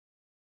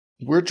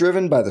We're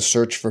driven by the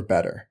search for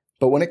better.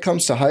 But when it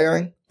comes to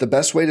hiring, the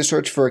best way to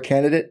search for a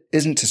candidate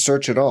isn't to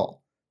search at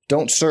all.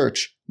 Don't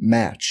search,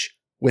 match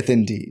with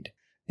Indeed.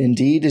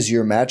 Indeed is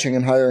your matching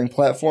and hiring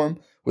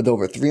platform with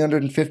over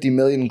 350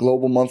 million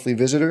global monthly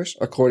visitors,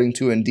 according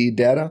to Indeed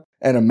data,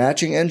 and a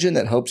matching engine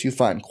that helps you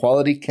find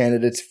quality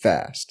candidates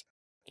fast.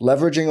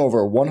 Leveraging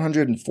over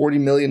 140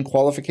 million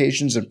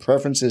qualifications and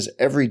preferences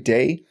every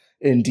day,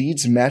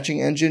 Indeed's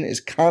matching engine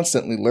is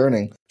constantly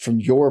learning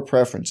from your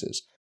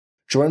preferences.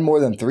 Join more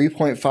than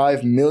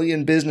 3.5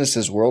 million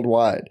businesses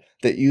worldwide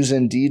that use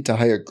Indeed to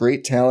hire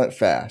great talent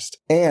fast.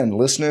 And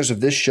listeners of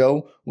this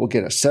show will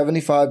get a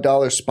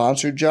 $75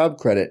 sponsored job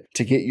credit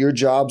to get your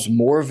jobs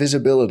more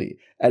visibility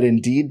at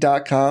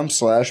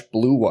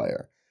Indeed.com/Blue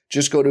Wire.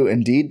 Just go to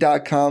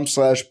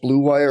Indeed.com/Blue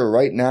Wire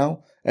right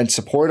now and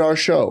support our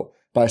show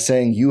by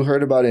saying you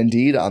heard about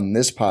Indeed on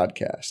this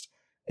podcast.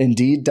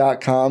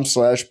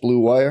 Indeed.com/Blue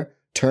Wire.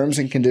 Terms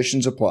and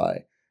conditions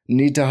apply.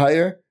 Need to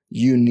hire?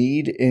 You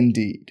need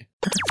Indeed.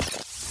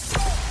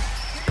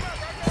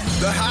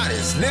 The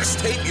hottest Knicks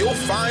tape you'll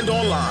find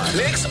online.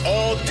 Knicks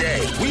all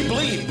day. We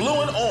bleed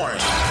blue and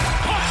orange.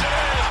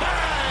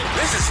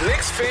 This is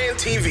Knicks Fan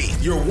TV,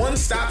 your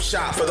one-stop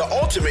shop for the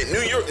ultimate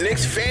New York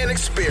Knicks fan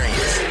experience.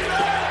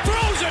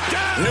 Throws it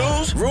down.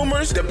 News,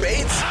 rumors,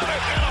 debates,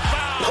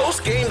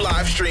 post-game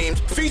live streams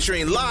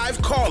featuring live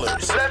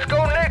callers. Let's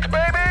go Knicks,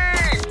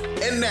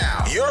 baby! And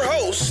now, your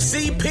host,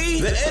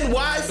 CP, the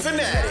NY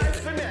Fanatic.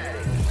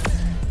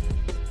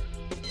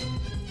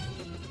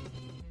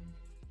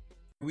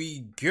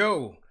 We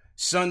go.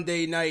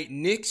 Sunday night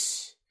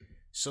Knicks.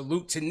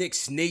 Salute to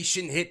Knicks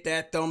Nation. Hit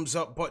that thumbs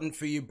up button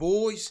for your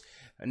boys.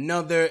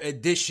 Another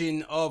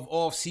edition of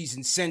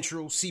Off-Season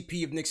Central.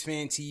 CP of Knicks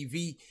Fan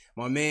TV.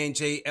 My man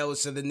Jay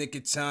Ellis of the Knick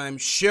of Time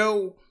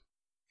Show.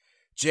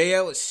 Jay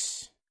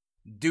Ellis,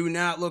 do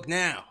not look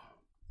now.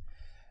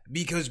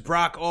 Because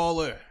Brock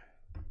Aller,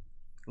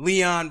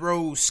 Leon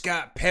Rose,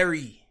 Scott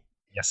Perry.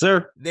 Yes,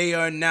 sir. They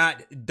are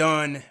not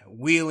done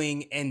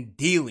wheeling and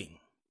dealing.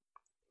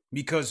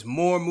 Because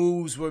more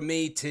moves were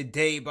made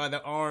today by the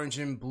Orange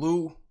and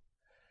Blue.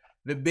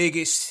 The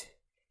biggest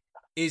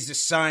is the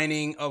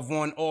signing of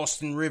one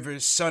Austin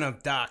Rivers, son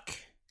of Doc,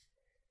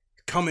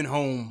 coming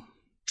home.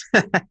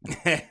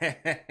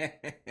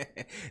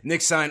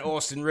 Knicks signed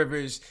Austin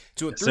Rivers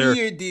to a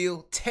 3-year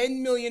deal,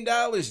 $10 million,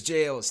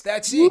 Jails.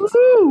 That's it.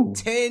 Woo-hoo.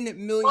 $10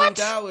 million,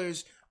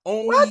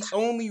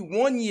 only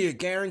 1 year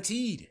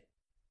guaranteed.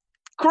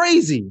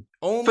 Crazy.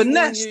 Only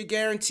Finesse. 1 year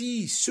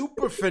guarantee.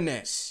 Super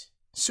finesse.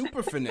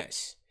 Super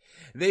finesse.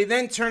 They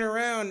then turn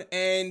around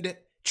and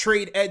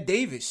trade Ed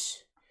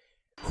Davis,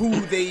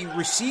 who they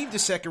received a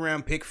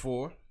second-round pick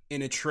for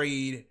in a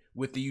trade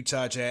with the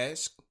Utah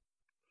Jazz,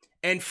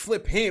 and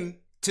flip him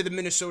to the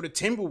Minnesota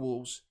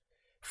Timberwolves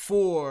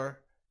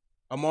for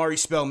Amari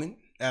Spellman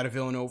out of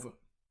Villanova,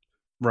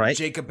 Right.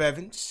 Jacob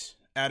Evans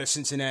out of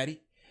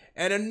Cincinnati,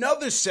 and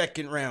another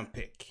second-round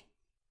pick.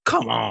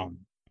 Come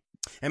on.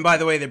 And by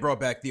the way, they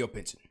brought back Theo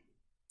Pinson.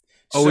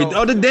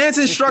 The dance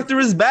instructor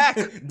is back.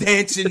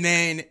 Dancing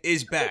Man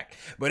is back.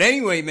 But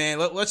anyway, man,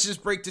 let's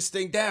just break this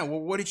thing down. Well,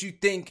 what did you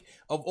think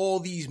of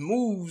all these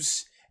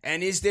moves?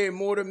 And is there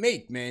more to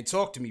make, man?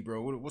 Talk to me,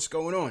 bro. What's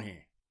going on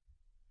here?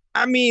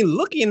 I mean,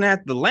 looking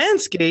at the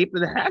landscape,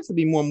 there has to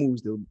be more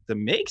moves to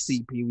make,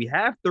 CP. We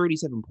have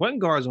 37 point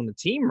guards on the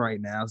team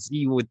right now. So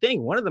you would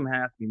think one of them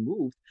has to be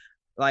moved.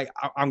 Like,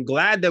 I'm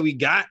glad that we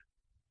got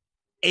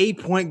a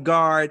point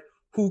guard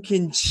who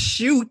can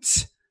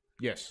shoot.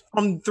 Yes.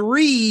 From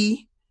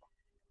three,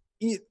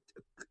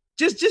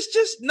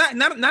 just not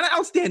an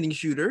outstanding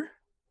shooter,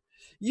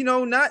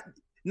 not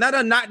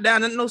a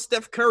knockdown, not no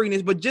Steph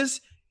Curry-ness, but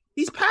just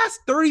he's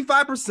past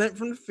 35%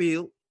 from the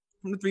field,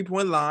 from the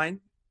 3-point line,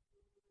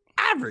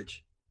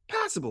 average,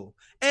 passable,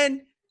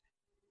 and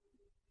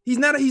he's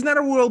not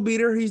a world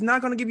beater. He's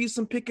not going to give you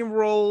some pick and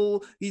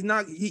roll. He's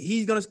going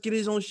to get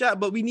his own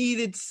shot, but we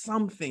needed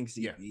something, CP.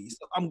 Yeah.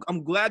 So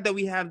I'm glad that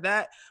we have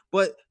that,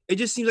 but it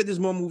just seems like there's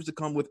more moves to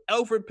come with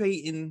Elfrid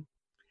Payton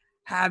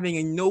having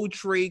a no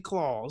trade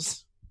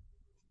clause.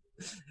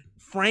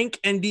 Frank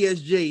and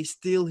DSJ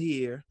still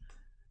here.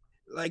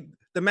 Like,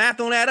 the math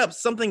don't add up.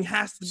 Something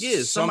has to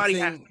give.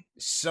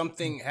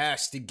 Something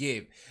has to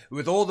give.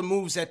 With all the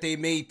moves that they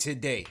made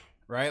today,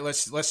 right?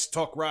 Let's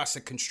talk roster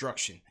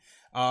construction.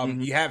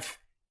 You have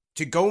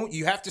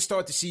to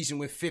start the season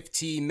with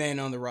 15 men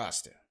on the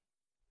roster,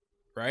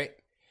 right?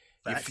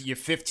 If you're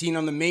 15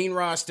 on the main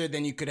roster,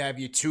 then you could have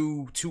your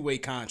two-way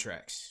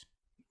contracts.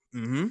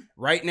 Mm-hmm.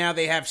 Right now,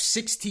 they have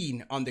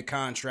 16 under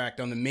contract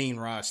on the main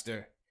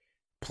roster,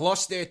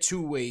 plus their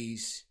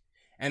two-ways.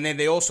 And then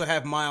they also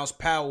have Miles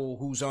Powell,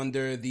 who's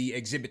under the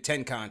Exhibit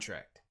 10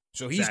 contract.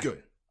 So he's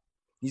good.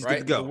 He's right?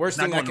 good to go. The worst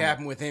thing that can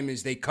happen with him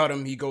is they cut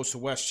him, he goes to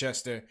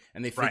Westchester,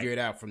 and they figure it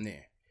out from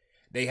there.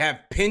 They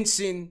have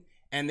Pinson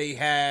and they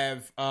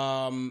have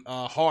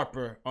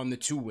Harper on the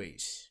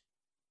two-ways.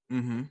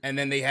 Mm-hmm. And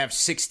then they have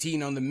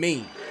 16 on the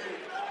main.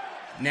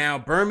 Now,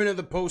 Berman of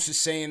the Post is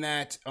saying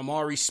that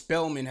Amari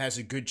Spellman has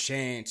a good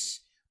chance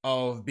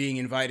of being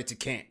invited to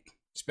camp.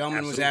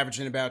 Spellman was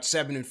averaging about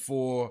 7 and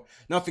 4,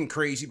 nothing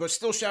crazy, but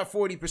still shot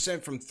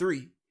 40% from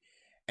three,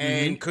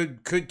 and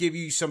could give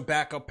you some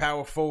backup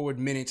power forward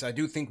minutes. I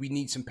do think we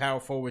need some power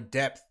forward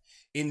depth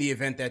in the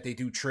event that they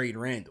do trade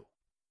Randall.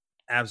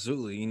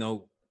 Absolutely. You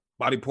know,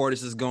 Bobby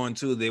Portis is going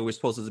too. They were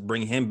supposed to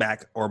bring him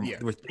back, or they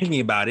were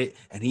thinking about it,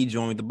 and he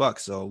joined the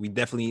Bucks. So we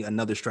definitely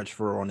another stretch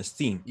for on this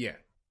team. Yeah,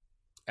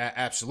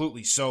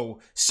 absolutely. So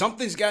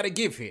something's got to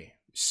give here.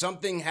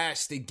 Something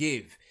has to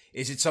give.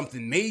 Is it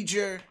something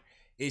major?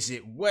 Is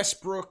it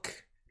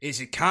Westbrook? Is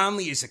it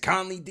Conley? Is the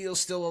Conley deal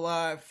still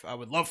alive? I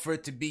would love for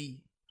it to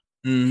be.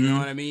 You know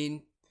what I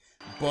mean?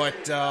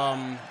 But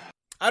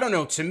I don't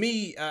know. To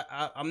me,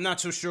 I'm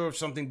not so sure if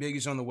something big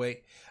is on the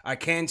way. I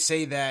can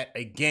say that,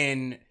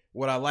 again,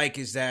 what I like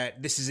is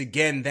that this is,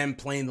 again, them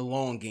playing the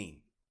long game.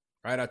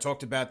 Right? I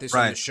talked about this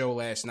on the show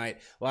last night.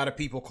 A lot of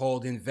people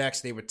called in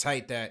vexed. They were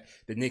tight that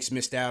the Knicks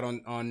missed out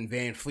on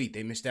Van Fleet.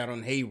 They missed out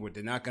on Hayward.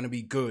 They're not going to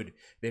be good.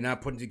 They're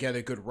not putting together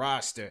a good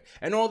roster.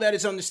 And all that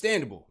is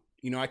understandable.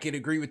 You know, I could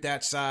agree with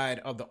that side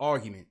of the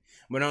argument.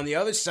 But on the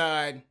other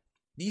side,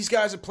 these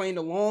guys are playing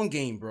the long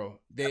game, bro.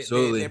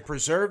 They're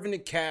preserving the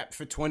cap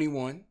for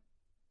 21.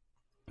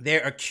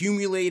 They're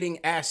accumulating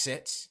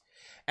assets.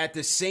 At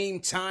the same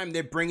time,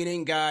 they're bringing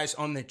in guys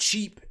on the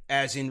cheap,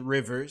 as in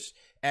Rivers,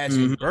 as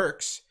in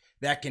Burks,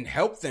 that can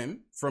help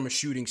them from a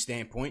shooting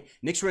standpoint.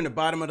 Knicks were in the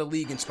bottom of the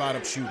league in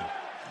spot-up shooting.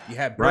 You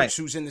have Burks,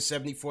 who's in the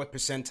 74th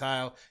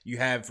percentile. You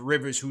have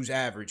Rivers, who's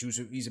average.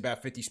 He's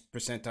about 50th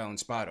percentile in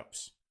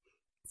spot-ups.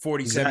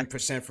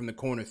 47% from the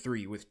corner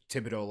three, with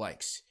Thibodeau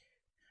likes.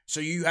 So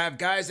you have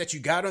guys that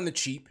you got on the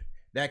cheap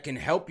that can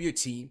help your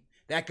team,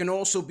 that can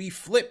also be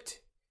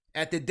flipped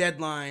at the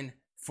deadline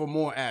for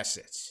more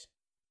assets.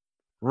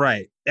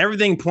 Right.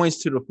 Everything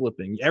points to the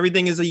flipping.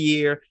 Everything is a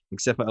year,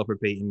 except for Elfrid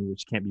Payton,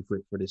 which can't be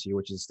flipped for this year,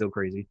 which is still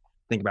crazy to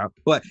think about.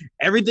 But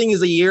everything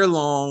is a year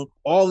long.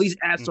 All these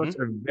assets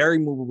are very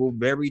movable,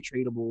 very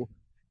tradable.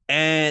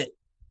 And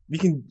we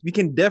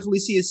can definitely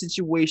see a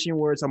situation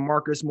where it's a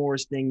Marcus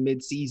Morris thing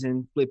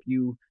mid-season, flip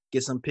you,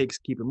 get some picks,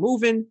 keep it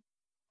moving.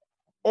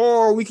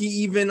 Or we can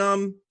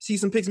even see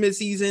some picks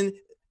mid-season,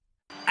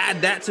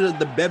 add that to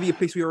the bevy of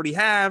picks we already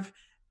have,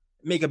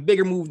 make a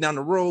bigger move down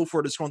the road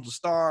for the disgruntled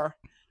star.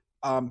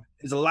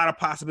 There's a lot of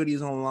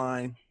possibilities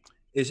online.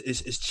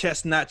 It's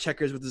chess, not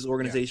checkers with this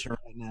organization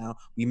right now.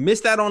 We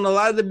missed out on a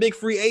lot of the big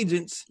free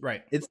agents.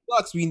 Right. It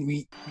sucks.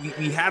 We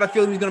had a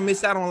feeling we were going to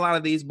miss out on a lot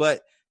of these,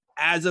 but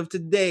as of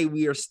today,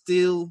 we are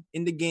still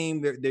in the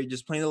game. They're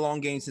just playing the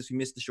long game since we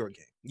missed the short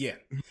game. Yeah,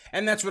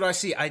 and that's what I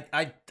see.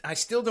 I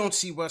still don't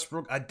see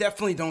Westbrook. I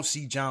definitely don't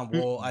see John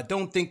Wall. I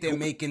don't think they're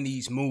making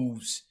these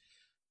moves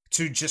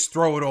to just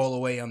throw it all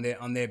away on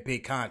their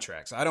big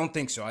contracts. I don't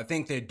think so. I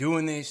think they're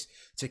doing this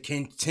to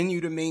continue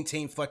to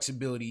maintain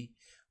flexibility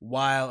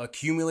while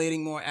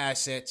accumulating more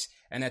assets,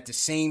 and at the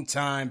same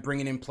time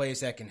bringing in players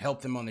that can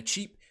help them on the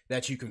cheap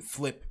that you can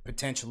flip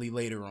potentially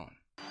later on.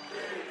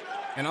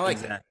 And I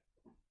like that.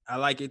 I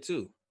like it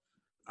too.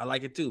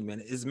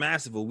 Man. It's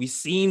massive. We've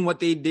seen what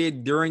they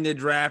did during the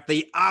draft.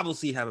 They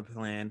obviously have a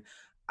plan.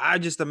 I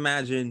just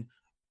imagine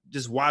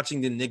just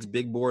watching the Knicks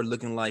big board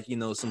looking like, some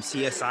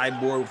CSI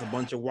board with a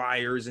bunch of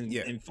wires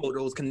and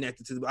photos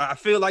connected to I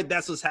feel like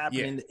that's what's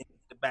happening in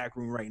the back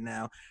room right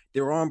now.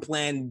 They're on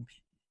plan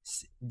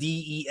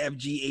D, E, F,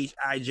 G, H,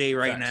 I, J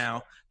right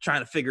now,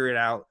 trying to figure it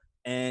out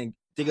and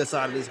dig us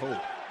out of this hole.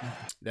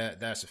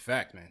 That's a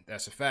fact, man.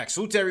 That's a fact.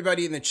 Salute to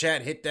everybody in the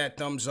chat. Hit that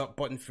thumbs up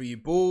button for you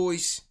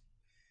boys.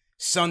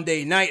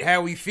 Sunday night,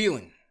 how we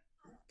feeling?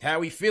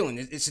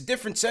 It's a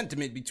different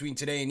sentiment between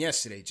today and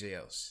yesterday,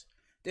 JLs.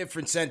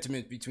 Different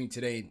sentiment between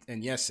today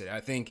and yesterday.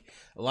 I think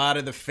a lot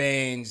of the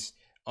fans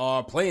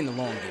are playing the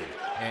long game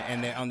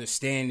and they're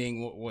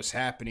understanding what's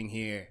happening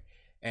here.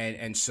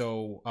 And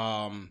so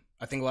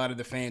I think a lot of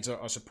the fans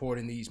are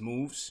supporting these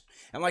moves.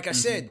 And like I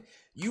said,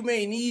 you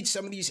may need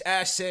some of these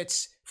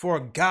assets for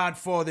a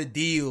Godfather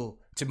deal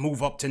to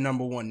move up to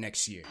number one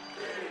next year,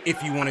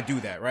 if you want to do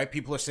that, right?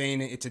 People are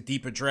saying it's a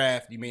deeper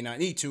draft. You may not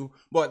need to,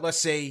 but let's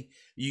say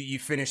you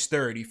finish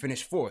third, you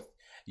finish fourth.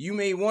 You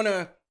may want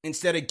to,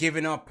 instead of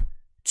giving up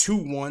 2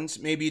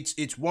 1s, maybe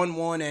it's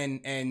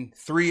 1-1 and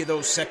 3 of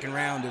those second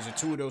rounders or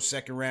 2 of those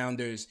second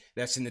rounders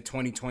that's in the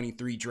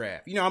 2023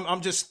 draft.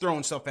 I'm just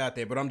throwing stuff out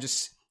there, but I'm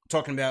just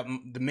talking about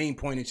the main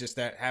point is just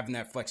that having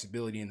that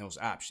flexibility in those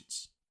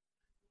options.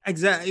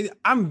 Exactly.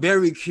 I'm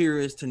very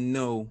curious to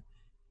know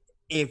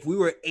if we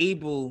were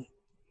able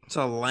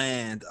to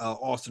land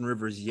Austin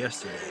Rivers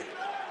yesterday,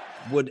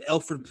 would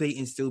Elfrid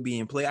Payton still be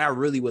in play? I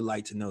really would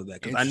like to know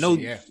that, because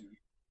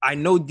I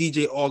know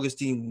DJ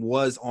Augustine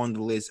was on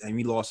the list and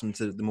we lost him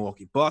to the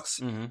Milwaukee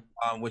Bucks,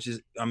 which is,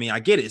 I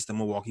get it. It's the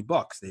Milwaukee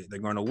Bucks. They're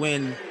going to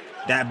win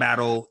that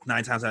battle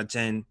 9 times out of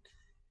 10,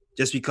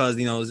 just because,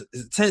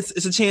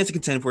 it's a chance to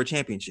contend for a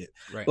championship.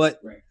 Right.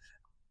 But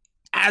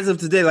as of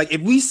today, like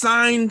if we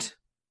signed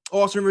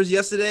Austin Rivers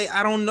yesterday,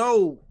 I don't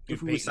know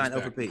if we would sign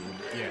Elfrid Payton.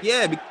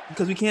 Yeah,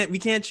 because we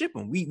can't chip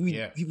him.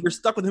 We're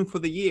stuck with him for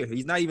the year.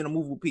 He's not even a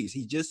movable piece.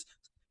 He's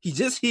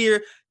just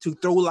here to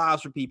throw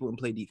lives for people and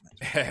play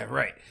defense.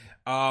 Right.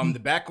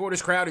 The backcourt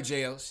is crowded,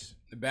 JLs.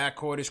 The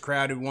backcourt is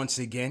crowded once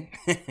again.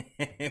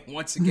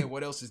 Once again,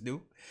 what else is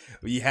new?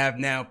 You have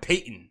now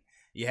Peyton.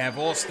 You have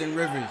Austin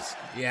Rivers.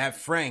 You have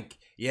Frank.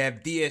 You have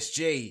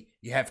DSJ.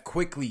 You have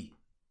Quickly.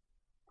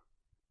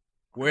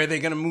 Where are they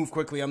going to move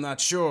quickly? I'm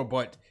not sure,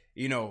 but,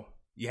 you know,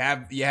 you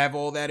have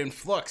all that in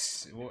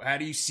flux. How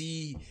do you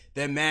see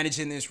them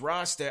managing this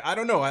roster? I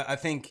don't know. I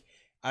think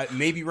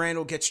maybe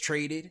Randall gets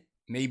traded.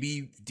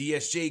 Maybe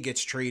DSJ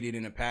gets traded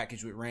in a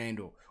package with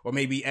Randall. Or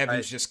maybe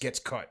Evans just gets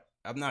cut.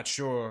 I'm not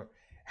sure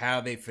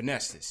how they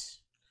finesse this.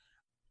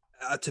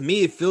 To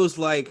me, it feels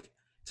like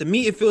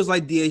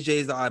DSJ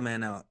is the odd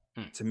man out.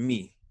 To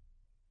me,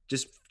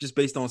 just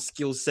based on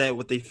skill set,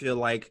 what they feel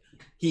like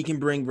he can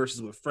bring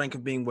versus what Frank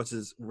can bring,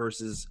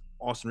 versus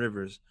Austin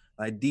Rivers.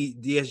 Like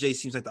DSJ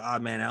seems like the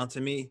odd man out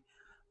to me.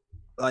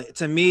 Like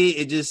to me,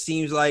 it just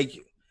seems like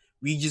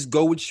we just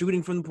go with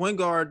shooting from the point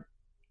guard.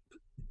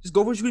 Just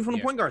go for shooting from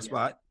the point guard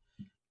spot,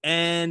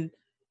 and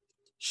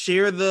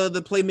share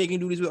the playmaking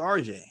duties with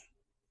RJ.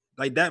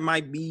 Like that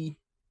might be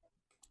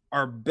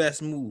our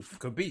best move.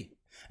 Could be.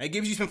 It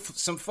gives you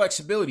some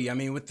flexibility. I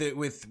mean,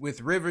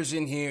 with Rivers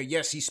in here,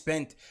 yes, he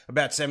spent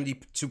about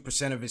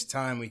 72% of his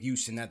time with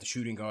Houston at the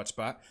shooting guard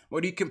spot,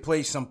 but he can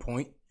play some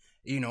point,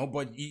 you know.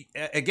 But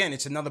again,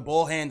 it's another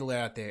ball handler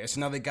out there. It's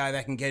another guy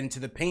that can get into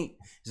the paint.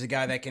 It's a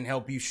guy that can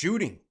help you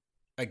shooting.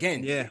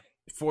 Again,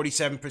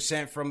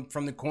 47%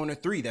 from the corner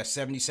three. That's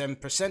 77th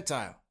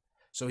percentile.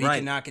 So he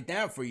can knock it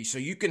down for you. So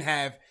you can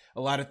have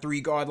a lot of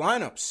 3-guard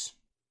lineups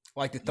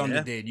like the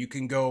Thunder did. You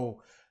can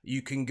go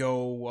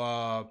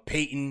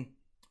Peyton,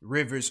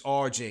 Rivers,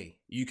 RJ.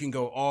 You can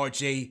go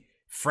RJ,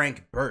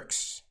 Frank,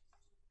 Burks,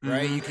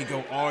 right? You can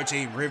go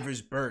RJ,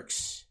 Rivers,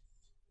 Burks,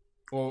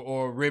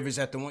 or Rivers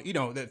at the one. You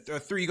know, a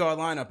 3-guard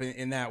lineup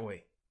in that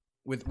way,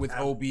 with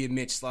Obi and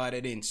Mitch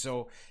slotted in.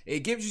 So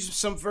it gives you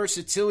some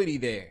versatility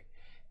there,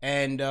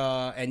 and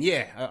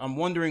yeah, I'm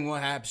wondering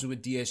what happens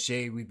with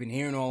DSJ. We've been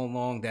hearing all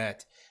along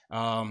that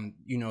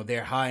you know,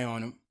 they're high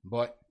on him,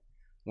 but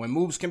when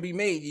moves can be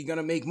made, you're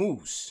gonna make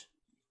moves.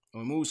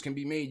 When moves can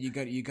be made,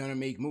 you're gonna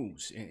make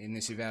moves in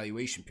this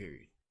evaluation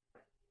period.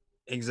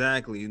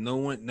 Exactly. No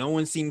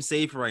one seems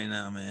safe right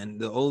now, man.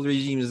 The old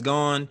regime is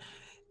gone,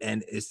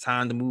 and it's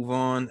time to move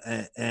on.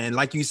 And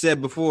like you said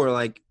before,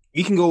 like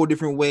you can go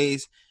different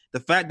ways. The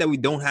fact that we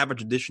don't have a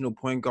traditional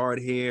point guard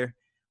here,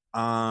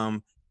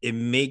 it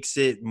makes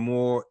it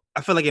more. I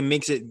feel like it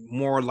makes it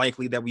more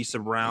likely that we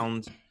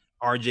surround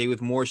RJ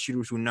with more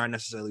shooters who are not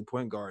necessarily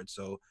point guards.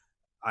 So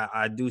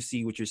I do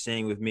see what you're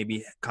saying with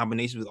maybe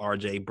combinations with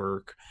RJ,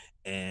 Burke,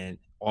 and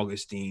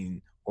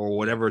Augustine, or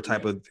whatever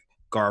type of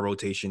guard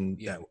rotation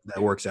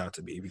that works out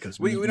to be, because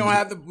we don't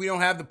have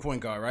the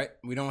point guard, right?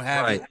 We don't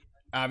have it.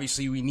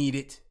 Obviously, we need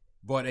it,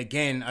 but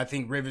again, I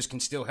think Rivers can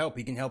still help.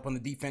 He can help on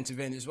the defensive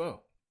end as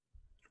well.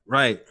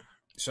 Right.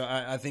 So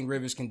I think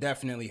Rivers can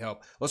definitely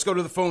help. Let's go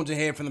to the phones and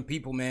hear from the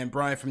people, man.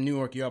 Brian from New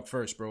York, you're up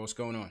first, bro. What's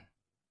going on?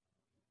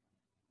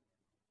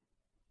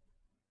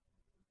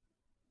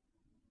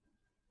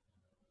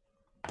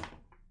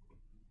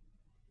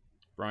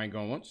 Brian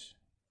going once.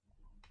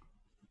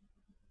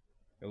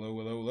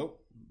 Hello.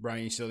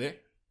 Brian, you still there?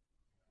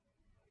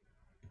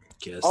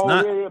 Guess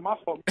not. Yeah, my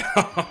fault.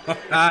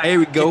 Here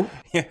we go.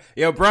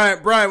 Yo,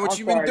 Brian, what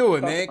you been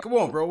doing, man? Come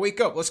on, bro.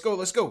 Wake up. Let's go.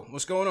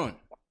 What's going on?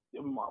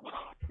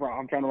 Bro,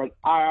 I'm trying to write.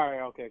 All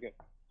right, okay.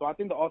 So I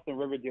think the Austin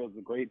Rivers deal is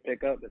a great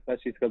pickup,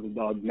 especially because of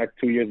the next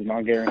 2 years is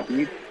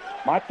non-guaranteed.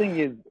 My thing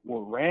is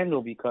with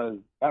Randall, because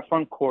that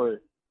front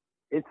court,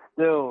 it's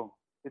still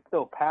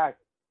packed.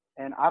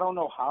 And I don't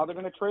know how they're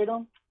going to trade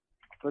him.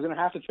 They're going to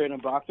have to trade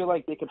him, but I feel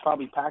like they could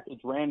probably package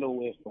Randall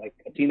with, like,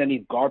 a team that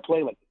needs guard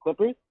play, like the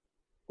Clippers.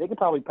 They could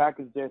probably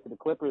package there to the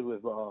Clippers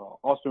with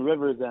Austin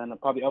Rivers and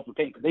probably Elfrid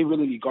Payton, because they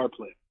really need guard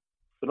play.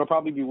 So they'll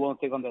probably be willing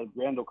to take on the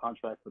Randall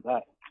contract for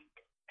that.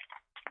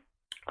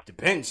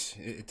 Depends.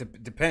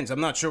 It depends. I'm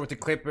not sure what the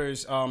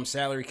Clippers'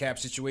 salary cap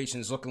situation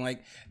is looking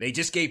like. They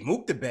just gave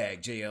Mook the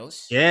bag,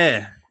 JLs.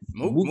 Yeah.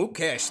 Mook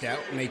cashed out,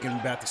 making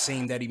about the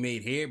same that he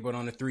made here, but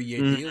on a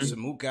 3-year deal. So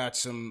Mook got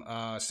some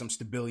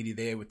stability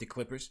there with the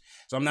Clippers.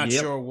 So I'm not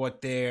sure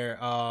what their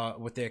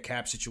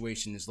cap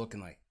situation is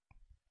looking like.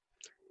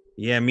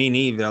 Yeah, me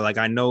neither. Like,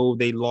 I know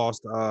they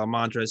lost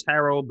Montrezl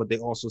Harrell, but they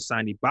also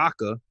signed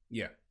Ibaka.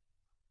 Yeah.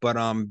 But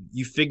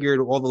you figured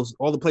all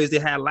the players they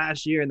had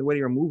last year and the way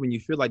they were moving, you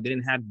feel like they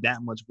didn't have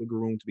that much wiggle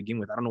room to begin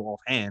with. I don't know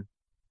offhand,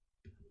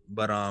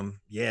 but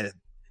yeah,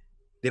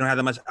 they don't have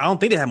that much. I don't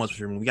think they have much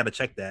room. We got to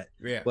check that.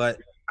 Yeah. But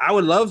I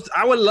would love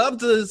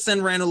to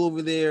send Randall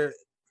over there.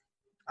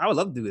 I would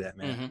love to do that,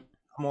 man. Mm-hmm.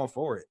 I'm all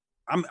for it.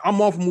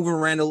 I'm all for moving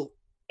Randall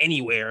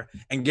anywhere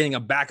and getting a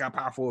backup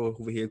power forward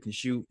over here who can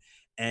shoot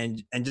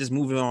and just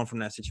moving on from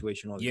that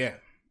situation. Yeah.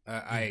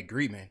 I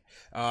agree, man.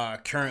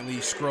 Currently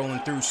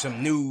scrolling through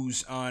some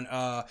news on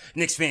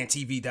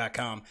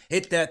KnicksFanTV.com.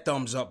 Hit that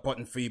thumbs up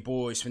button for you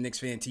boys from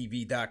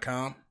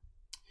KnicksFanTV.com.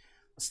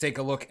 Let's take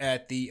a look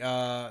at the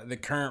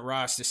current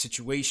roster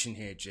situation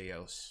here,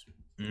 JLs.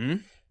 Mm-hmm.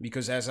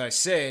 Because as I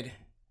said,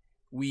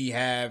 we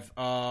have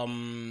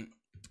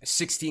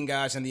 16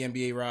 guys on the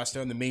NBA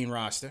roster, on the main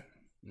roster.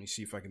 Let me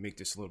see if I can make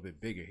this a little bit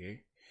bigger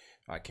here.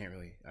 I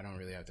don't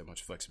really have that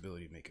much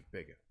flexibility to make it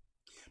bigger.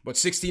 But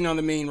 16 on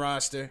the main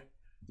roster.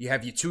 You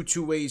have your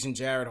two ways in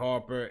Jared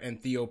Harper and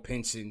Theo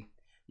Pinson.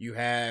 You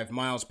have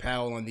Miles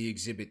Powell on the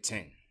Exhibit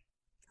 10.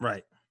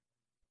 Right.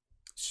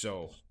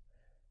 So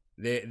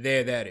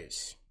there that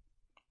is.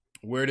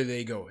 Where do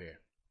they go here?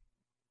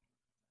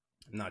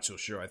 I'm not so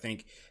sure. I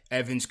think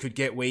Evans could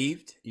get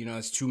waived.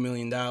 It's $2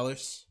 million.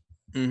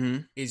 Mm-hmm.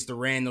 Is the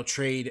Randall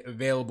trade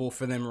available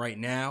for them right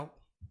now?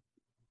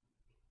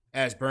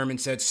 As Berman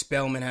said,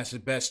 Spellman has the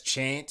best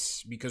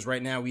chance because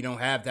right now we don't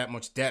have that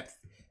much depth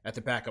at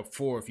the backup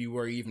 4 if you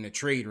were even to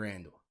trade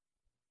Randall.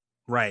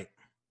 Right.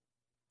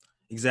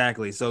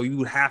 Exactly. So you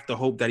would have to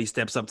hope that he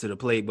steps up to the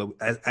plate, but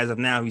as of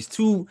now, he's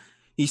too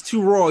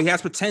raw. He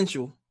has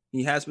potential.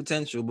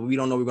 But we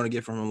don't know what we're going to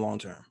get from him long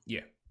term.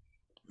 Yeah.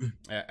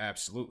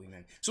 Absolutely,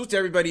 man. So to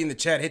everybody in the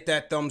chat, hit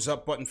that thumbs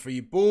up button for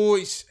you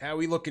boys. How are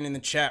we looking in the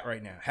chat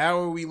right now?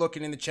 About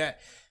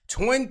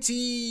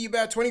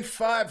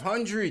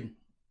 2,500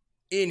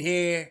 in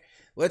here.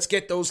 Let's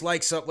get those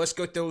likes up. Let's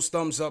get those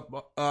thumbs up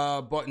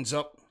buttons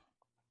up.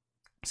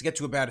 Let's get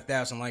to about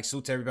 1,000 likes.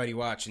 Salute to everybody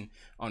watching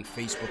on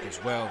Facebook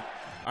as well.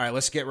 All right,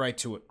 let's get right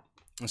to it.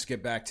 Let's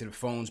get back to the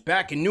phones.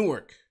 Back in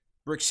Newark,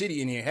 Brick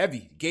City in here.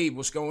 Heavy. Gabe,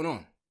 what's going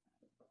on?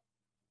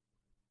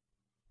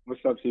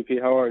 What's up,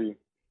 CP? How are you?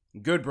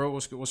 Good, bro.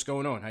 What's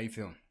going on? How you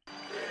feeling?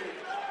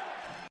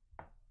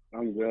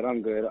 I'm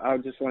good. I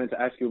just wanted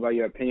to ask you about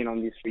your opinion on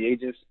these free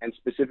agents, and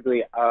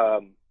specifically,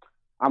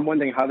 I'm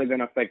wondering how they're going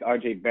to affect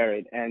RJ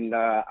Barrett. And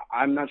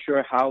I'm not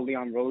sure how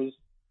Leon Rose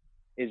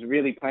is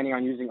really planning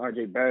on using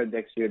RJ Barrett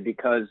next year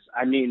because,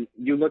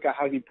 you look at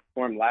how he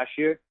performed last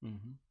year,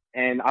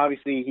 and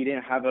obviously he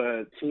didn't have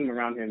a team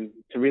around him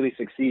to really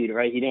succeed,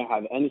 right? He didn't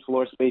have any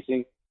floor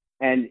spacing.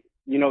 And,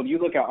 you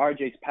look at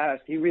RJ's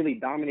past, he really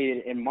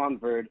dominated in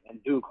Montverde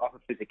and Duke off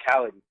of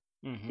physicality.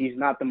 Mm-hmm. He's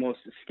not the most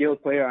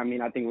skilled player. I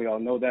think we all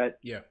know that.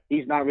 Yeah.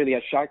 He's not really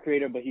a shot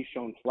creator, but he's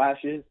shown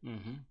flashes.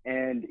 Mm-hmm.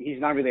 And he's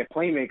not really a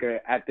playmaker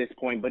at this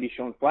point, but he's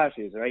shown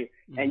flashes, right?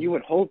 Mm-hmm. And you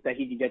would hope that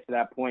he could get to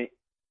that point.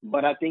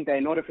 But I think that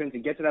in order for him to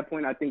get to that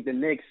point, I think the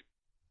Knicks,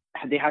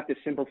 they have to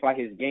simplify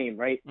his game,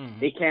 right? Mm-hmm.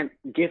 They can't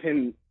give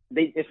him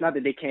it's not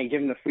that they can't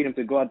give him the freedom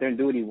to go out there and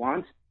do what he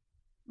wants,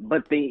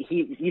 but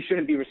he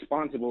shouldn't be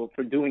responsible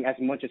for doing as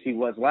much as he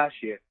was last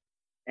year.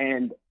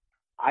 And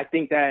I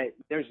think that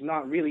there's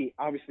not really,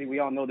 obviously we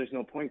all know there's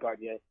no point guard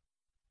yet.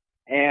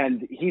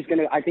 And I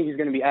think he's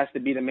going to be asked to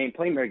be the main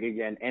playmaker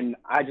again. And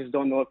I just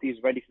don't know if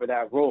he's ready for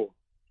that role.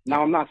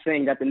 Now, I'm not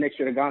saying that the Knicks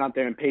should have gone out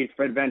there and paid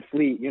Fred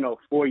VanVleet,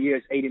 4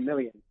 years, $80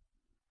 million.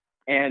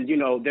 And,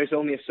 there's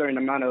only a certain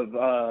amount of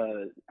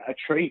a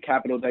trade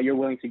capital that you're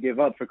willing to give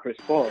up for Chris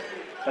Paul.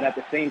 But at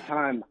the same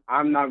time,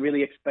 I'm not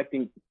really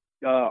expecting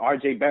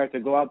RJ Barrett to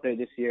go out there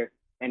this year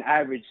and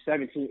average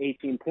 17,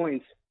 18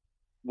 points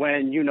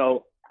when,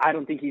 I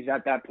don't think he's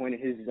at that point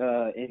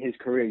in his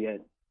career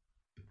yet.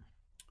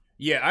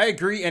 Yeah, I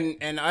agree,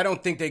 and I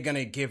don't think they're going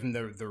to give him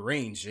the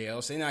range,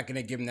 JL. They're not going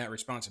to give him that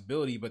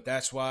responsibility, but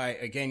that's why,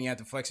 again, you have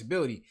the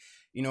flexibility.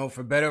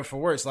 For better or for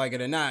worse, like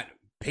it or not,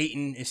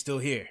 Peyton is still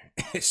here.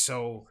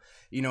 So,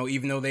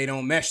 even though they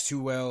don't mesh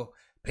too well,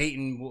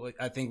 Peyton,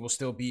 I think, will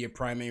still be a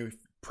primary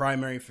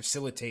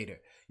facilitator.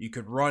 You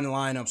could run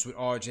lineups with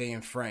RJ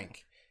and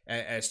Frank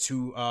as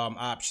two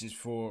options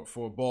for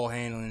ball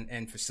handling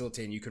and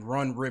facilitating. You can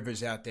run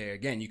Rivers out there.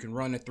 Again, you can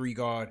run a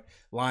 3-guard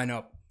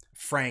lineup,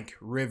 Frank,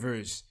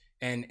 Rivers,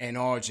 and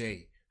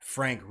RJ,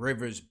 Frank,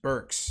 Rivers,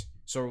 Burks.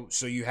 So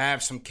you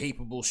have some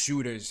capable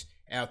shooters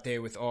out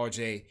there with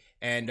RJ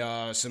and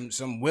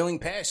some willing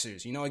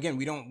passers. Again,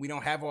 we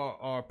don't have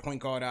our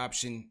point guard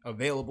option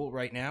available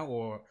right now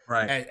or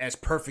as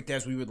perfect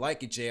as we would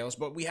like it, JLs,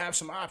 but we have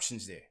some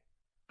options there.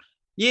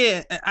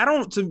 Yeah, I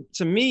don't.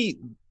 To me,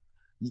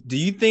 do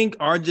you think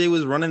RJ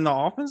was running the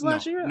offense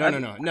last year?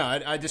 No.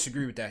 I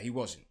disagree with that. He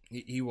wasn't.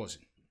 He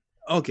wasn't.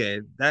 Okay,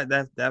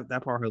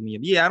 that part held me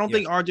up. Yeah, I don't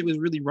think RJ was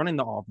really running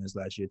the offense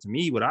last year. To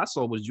me, what I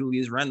saw was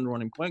Julius Randle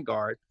running point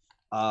guard,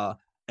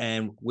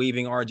 and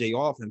waving RJ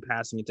off and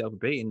passing it to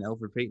Elfrid Payton.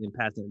 Elfrid Payton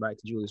passing it back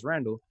to Julius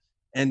Randle,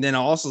 and then I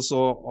also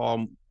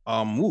saw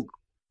Mook.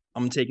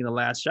 I'm taking the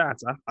last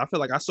shots. I feel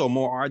like I saw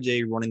more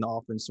RJ running the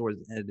offense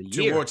towards the end of the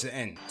year. Towards the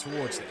end.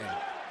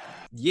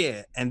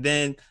 Yeah, and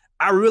then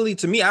I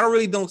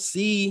don't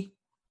see,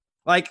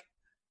 like,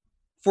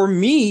 for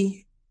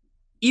me,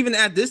 even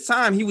at this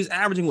time, he was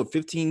averaging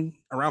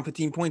around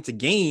 15 points a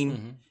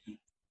game,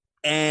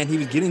 and he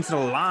was getting to the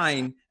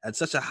line at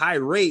such a high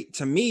rate.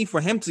 To me, for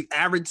him to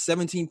average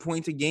 17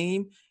 points a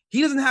game,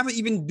 he doesn't have to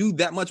even do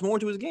that much more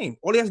to his game.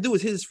 All he has to do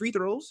is hit his free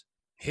throws,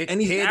 and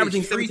he's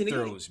averaging free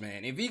throws,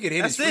 man. If he could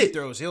hit his free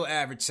throws, he'll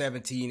average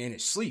 17 in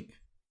his sleep.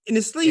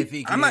 If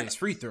he can hit his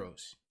free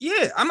throws.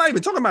 Yeah, I'm not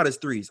even talking about his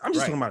threes. I'm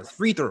just talking about his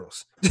free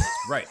throws.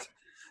 Right.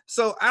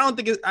 So I don't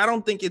think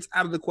it's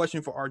out of the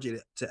question for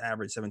RJ to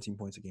average 17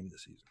 points a game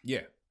this season.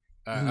 Yeah,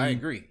 I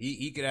agree.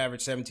 He could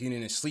average 17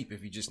 in his sleep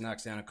if he just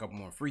knocks down a couple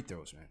more free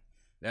throws, man.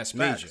 That's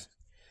major.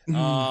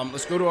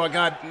 Let's go to our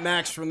guy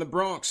Max from the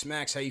Bronx.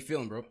 Max, how you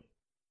feeling, bro?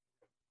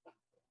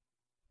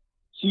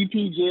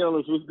 CPJL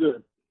is what's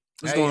good.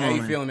 What's going on? How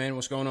you man? feeling, man?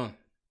 What's going on?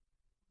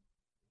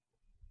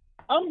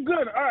 I'm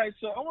good. All right,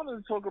 so I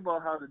wanted to talk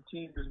about how the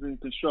team is being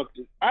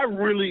constructed. I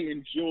really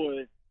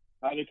enjoy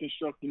how they're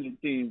constructing the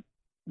team,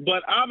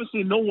 but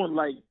obviously no one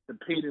liked the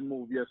Peyton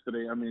move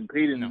yesterday. I mean,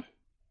 Peyton. No.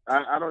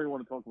 I don't even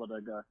want to talk about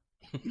that guy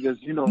because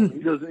he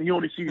doesn't. He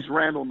only sees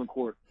Randall on the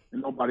court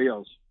and nobody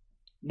else.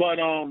 But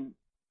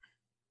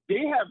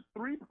they have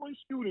 3-point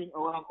shooting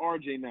around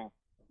RJ now.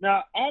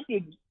 Now I have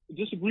to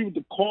disagree with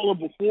the caller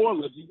before,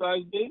 like you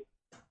guys did,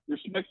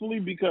 respectfully,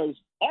 because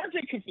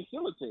RJ can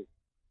facilitate.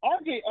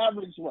 RJ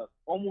averaged,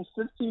 almost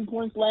 16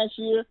 points last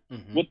year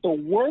with the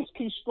worst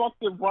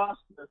constructive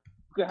roster you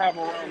could have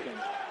around him.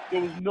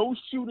 There was no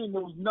shooting.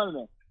 There was none of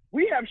that.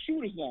 We have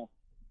shooters now.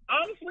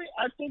 Honestly,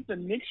 I think the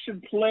Knicks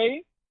should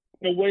play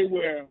in a way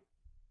where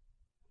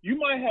you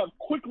might have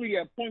Quickly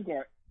at point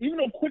guard. Even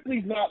though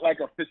Quickly's not like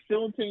a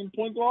facilitating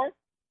point guard,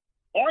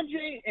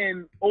 RJ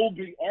and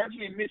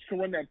Mitch can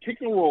run that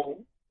pick and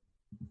roll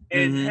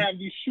and have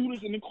these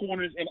shooters in the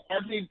corners, and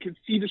RJ can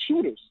see the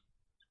shooters.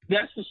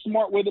 That's the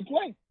smart way to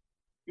play.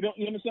 You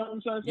understand what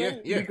I'm trying to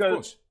say? Yeah, because of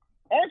course.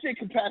 RJ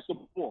can pass the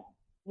ball.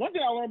 One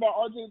thing I learned about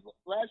RJ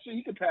last year,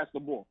 he could pass the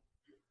ball.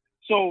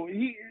 So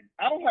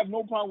I don't have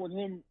no problem with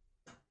him.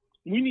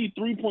 We need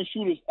 3-point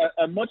shooters,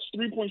 as much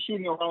 3-point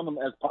shooting around them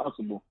as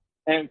possible,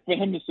 and for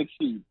him to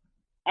succeed.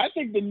 I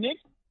think the Knicks,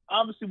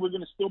 obviously, we're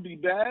going to still be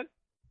bad,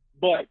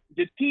 but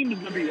the team is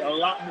going to be a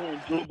lot more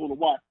enjoyable to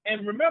watch.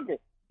 And remember,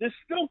 there's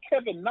still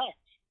Kevin Knox.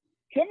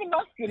 Kevin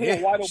Knox can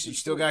hit a wide open. You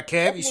still got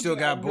Kev. You still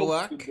got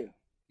Bullock.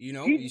 You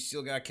know, you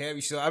still got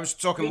Kev. I was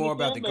talking more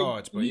about the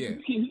guards, but yeah.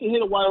 He can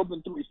hit a wide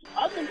open three.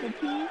 I think the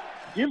team,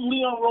 give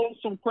Leon Rose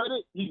some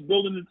credit. He's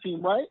building the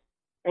team right.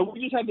 And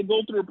we just had to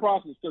go through the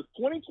process because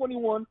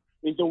 2021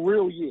 is the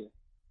real year.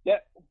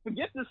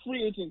 Forget this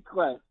free agent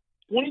class.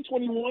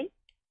 2021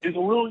 is a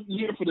real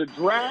year for the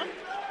draft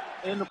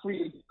and the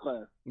free agent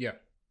class. Yeah.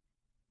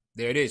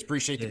 There it is.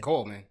 Appreciate the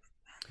call, man.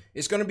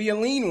 It's going to be a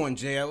lean one,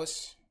 Jay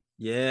Ellis.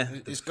 Yeah.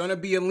 It's going to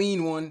be a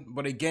lean one,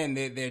 but again,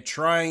 they're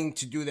trying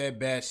to do their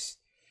best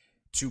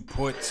to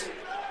put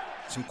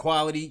some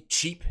quality,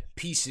 cheap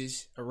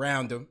pieces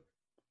around them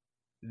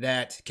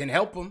that can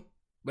help them,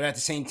 but at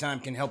the same time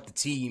can help the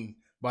team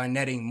by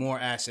netting more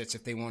assets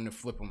if they want to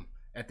flip them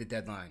at the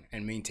deadline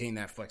and maintain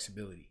that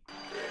flexibility.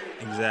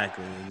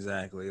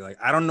 Exactly. Like,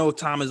 I don't know if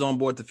Tom is on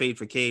board to fade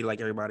for Cade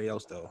like everybody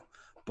else, though,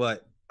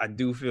 but I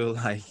do feel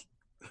like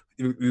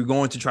we're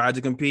going to try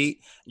to compete.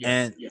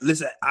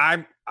 Listen,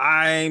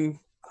 I'm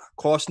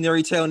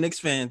cautionary tale Knicks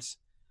fans.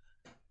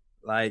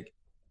 Like,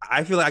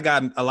 I feel like I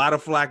got a lot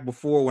of flack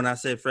before when I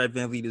said Fred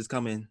VanVleet is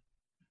coming.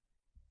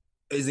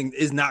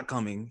 Is not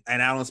coming,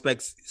 and I don't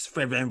expect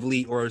Fred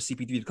VanVleet or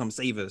CP3 to come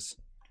save us.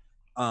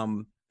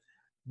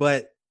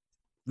 But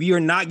we are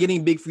not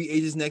getting big free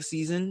agents next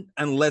season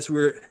unless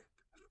we're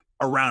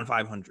around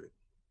 500.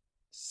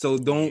 So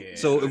don't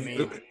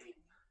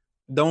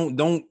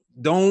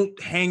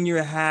hang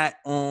your hat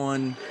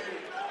on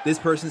this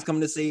person's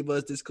coming to save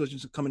us, this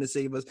person's coming to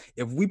save us.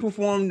 If we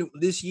perform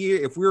this year,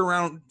 if we're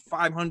around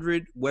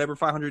 500, whatever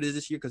 500 is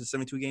this year, because it's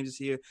 72 games this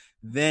year,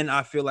 then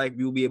I feel like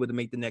we will be able to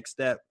make the next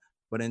step.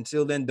 But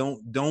until then,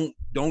 don't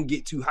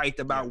get too hyped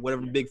about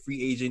whatever big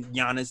free agent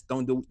Giannis.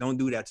 Don't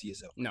do that to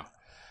yourself. No,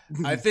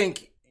 I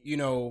think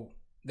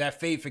that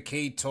fade for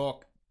Cade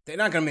talk. They're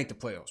not going to make the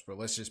playoffs, bro.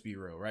 Let's just be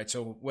real, right?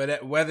 So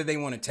whether they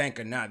want to tank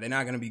or not, they're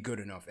not going to be good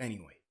enough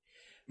anyway.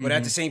 But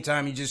at the same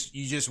time, you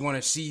just want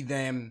to see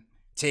them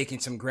taking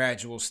some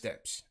gradual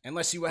steps, and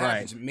let's see what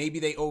happens. Maybe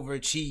they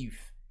overachieve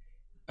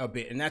a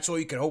bit, and that's all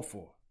you could hope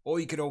for. All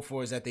you could hope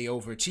for is that they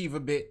overachieve a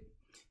bit.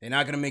 They're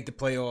not going to make the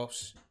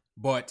playoffs,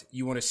 but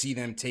you want to see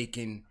them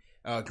taking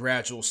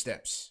gradual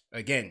steps.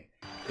 Again,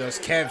 does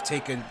Kev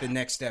take the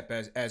next step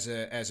as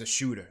a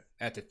shooter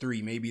at the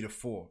 3, maybe the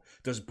 4?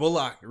 Does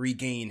Bullock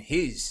regain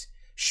his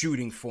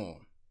shooting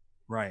form?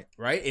 Right.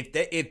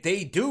 If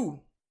they do,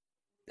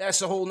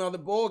 that's a whole nother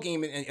ball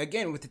game. And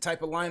again, with the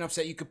type of lineups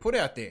that you could put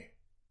out there,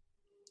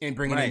 and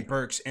bringing in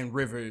Burks and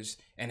Rivers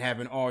and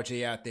having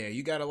RJ out there,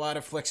 you got a lot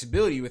of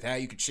flexibility with how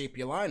you could shape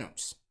your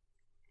lineups.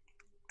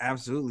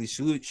 Absolutely,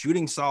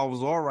 shooting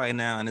solves all right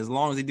now, and as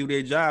long as they do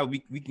their job,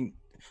 we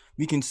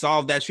can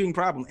solve that shooting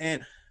problem.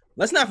 And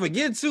let's not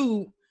forget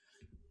too,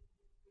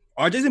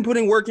 RJ's been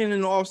putting work in the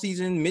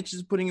offseason. Mitch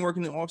is putting work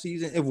in the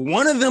offseason. If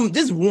one of them,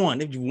 if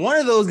one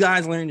of those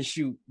guys learn to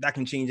shoot, that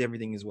can change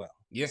everything as well.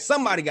 Yeah,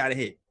 somebody got to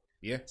hit.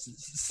 Yeah,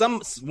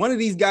 one of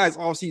these guys'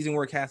 offseason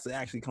work has to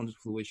actually come to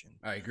fruition.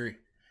 I agree.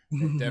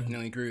 I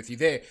definitely agree with you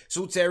there.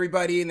 So to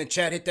everybody in the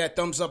chat, hit that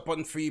thumbs up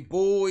button for you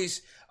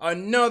boys.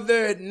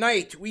 Another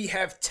night, we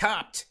have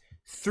topped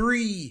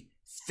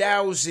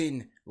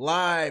 3,000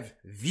 live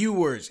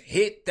viewers.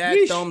 Hit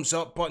that thumbs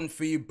up button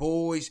for you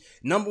boys.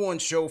 Number one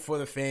show for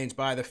the fans,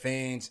 by the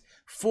fans.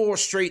 4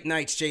 straight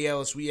nights, Jay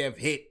Ellis, we have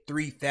hit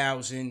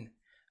 3,000.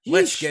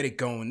 Let's get it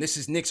going. This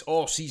is Knicks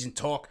All Season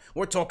Talk.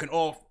 We're talking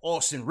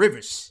Austin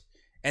Rivers,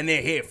 and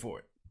they're here for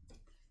it.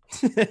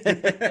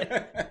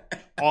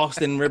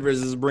 Austin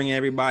Rivers is bringing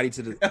everybody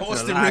to the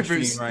Austin live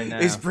Rivers stream right now.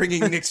 is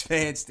bringing Knicks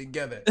fans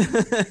together.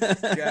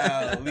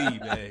 Golly,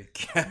 man.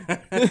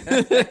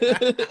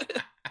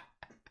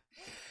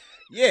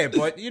 Yeah,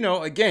 but,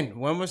 again,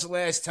 when was the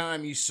last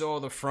time you saw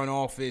the front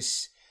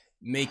office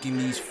making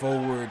these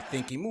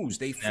forward-thinking moves?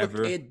 They flipped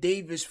Ed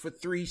Davis for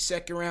 3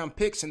 second-round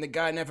picks, and the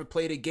guy never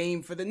played a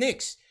game for the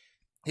Knicks.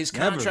 His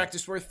contract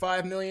is worth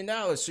 $5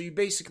 million, so you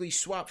basically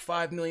swap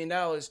 $5 million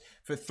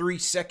for 3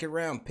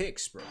 second-round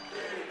picks, bro.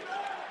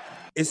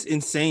 It's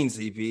insane,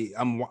 CP.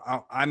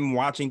 I'm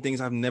watching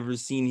things I've never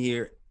seen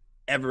here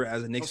ever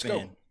as a Knicks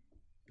fan.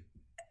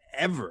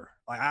 Ever.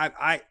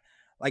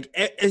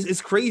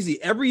 It's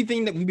crazy.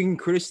 Everything that we've been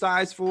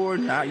criticized for,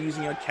 not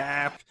using our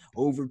cap,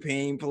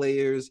 overpaying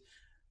players,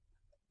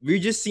 we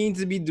just seem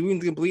to be doing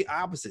the complete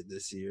opposite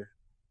this year.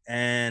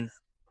 And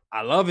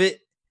I love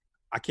it.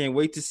 I can't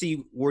wait to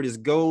see where this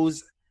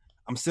goes.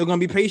 I'm still gonna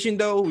be patient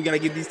though. We gotta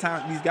give these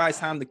guys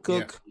time to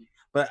cook. Yeah.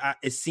 But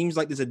it seems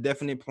like there's a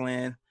definite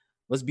plan.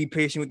 Let's be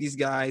patient with these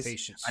guys.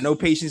 Patience. I know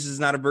patience is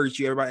not a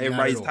virtue.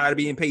 Everybody's tired of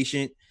being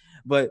patient,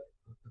 but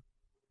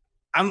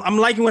I'm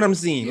liking what I'm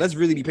seeing. Yeah. Let's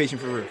really be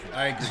patient for real.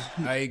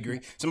 I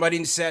agree. Somebody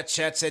in the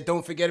chat said,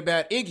 "Don't forget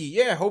about Iggy."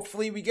 Yeah,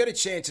 hopefully we get a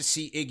chance to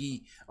see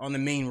Iggy on the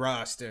main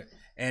roster,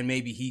 and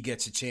maybe he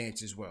gets a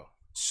chance as well.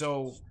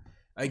 So.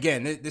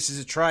 Again, this is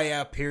a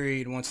tryout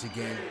period once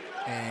again,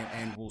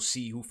 and we'll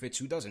see who fits,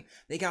 who doesn't.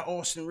 They got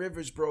Austin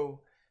Rivers,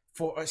 bro,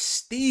 for a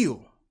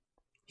steal.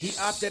 He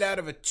opted out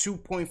of a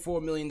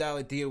 $2.4 million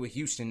deal with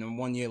Houston and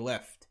 1 year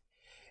left,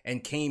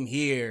 and came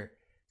here,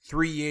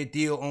 3-year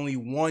deal, only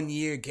 1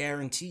 year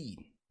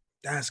guaranteed.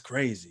 That's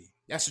crazy.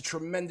 That's a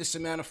tremendous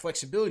amount of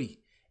flexibility.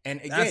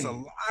 And again, that's a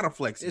lot of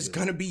flexibility. There's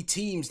going to be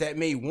teams that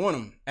may want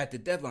him at the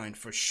deadline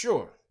for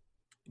sure.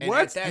 And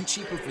at that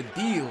cheap of a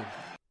deal,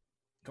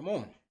 come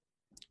on.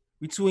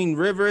 Between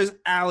Rivers,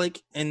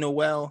 Alec, and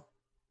Noel,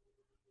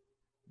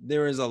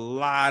 there is a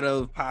lot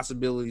of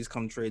possibilities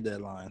come trade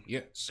deadline.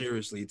 Yeah.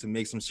 Seriously, to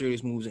make some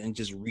serious moves and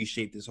just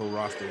reshape this whole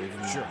roster.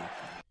 Sure.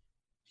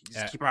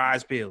 Just keep our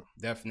eyes peeled.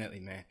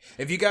 Definitely, man.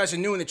 If you guys are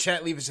new in the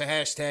chat, leave us a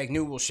hashtag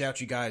new. We'll shout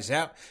you guys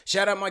out.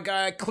 Shout out my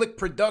guy, Click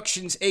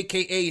Productions,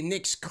 a.k.a.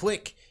 Nick's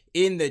Click,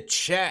 in the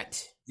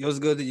chat. Yo, it's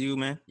good to you,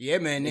 man. Yeah,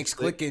 man. Nick's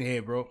Click in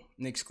here, bro.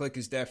 Nick's Click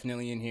is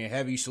definitely in here.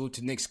 Heavy salute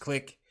to Nick's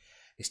Click.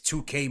 His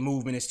 2K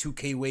movement, his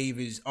 2K wave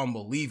is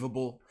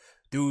unbelievable.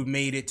 Dude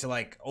made it to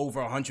like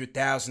over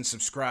 100,000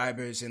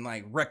 subscribers in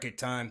like record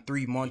time,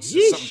 3 months.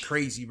 Something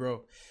crazy,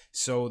 bro.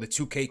 So the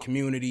 2K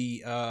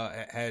community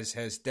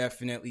has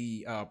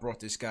definitely brought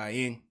this guy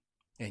in,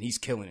 and he's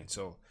killing it.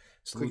 So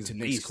salute to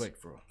Nick's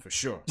Click, bro, for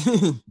sure.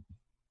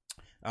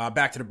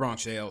 Back to the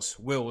Bronx, JLs.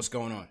 Will, what's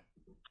going on?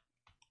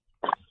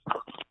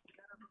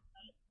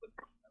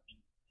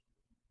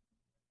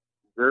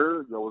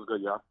 Yo, what's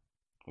good, y'all?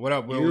 What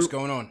up, Will? What's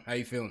going on? How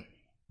you feeling?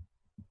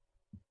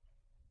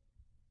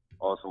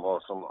 Awesome.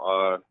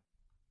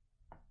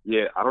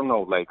 Yeah, I don't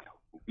know. Like,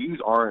 they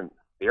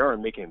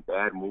aren't making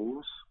bad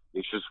moves.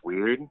 It's just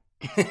weird.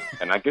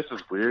 And I guess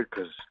it's weird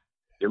because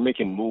they're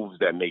making moves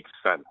that make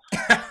sense.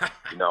 I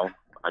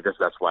guess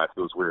that's why it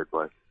feels weird.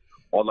 But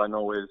all I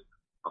know is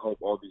I hope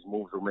all these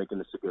moves we're making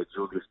is to get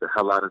Julius the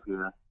hell out of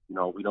here.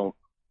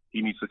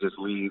 He needs to just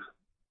leave.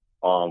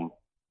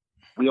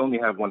 We only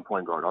have one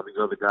point guard. All these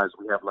other guys,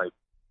 we have like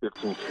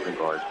 15 shooting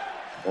guards.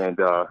 And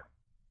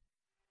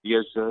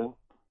DSJ,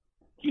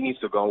 he needs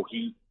to go.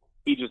 He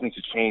just needs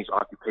to change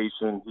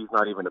occupation. He's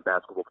not even a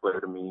basketball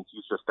player to me.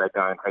 He's just that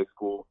guy in high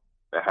school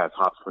that has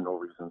hops for no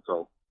reason.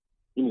 So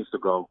he needs to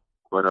go.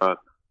 But,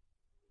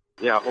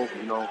 yeah, I hope,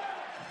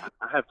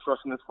 I have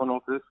trust in this front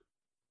office.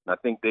 And I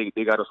think they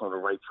got us on the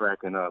right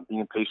track. And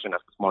being patient,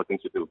 that's the smart thing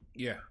to do.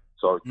 Yeah.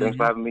 So thanks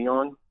for having me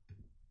on.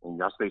 And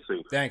y'all stay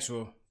safe. Thanks,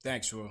 Will.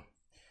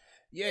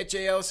 Yeah,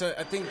 JL, so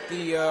I think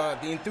the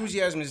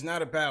enthusiasm is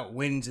not about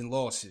wins and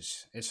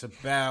losses. It's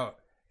about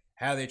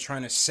how they're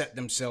trying to set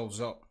themselves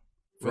up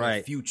for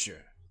the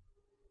future.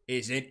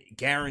 Is it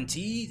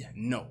guaranteed?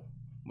 No.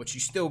 But you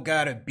still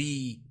got to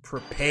be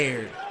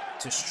prepared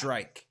to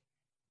strike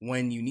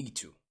when you need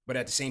to. But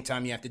at the same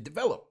time, you have to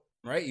develop,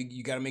 right?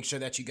 You got to make sure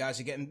that you guys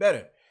are getting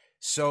better.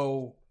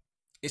 So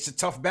it's a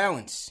tough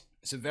balance.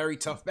 It's a very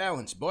tough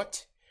balance.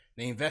 But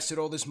they invested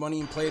all this money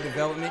in player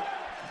development.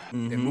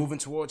 Mm-hmm. They're moving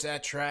towards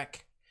that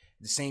track.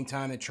 At the same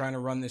time, they're trying to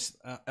run this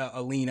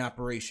a lean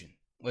operation.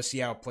 Let's see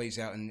how it plays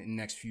out in the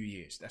next few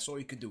years. That's all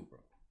you could do, bro.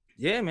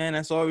 Yeah, man,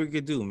 that's all we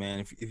could do,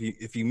 man.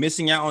 If you're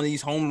missing out on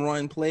these home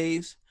run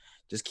plays,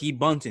 just keep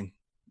bunting.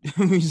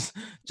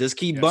 just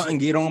keep bunting.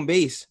 Get on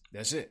base.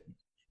 That's it.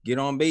 Get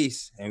on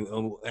base, and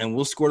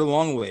we'll score the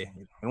long way.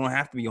 It don't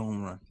have to be a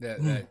home run.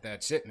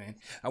 That's it, man.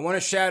 I want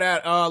to shout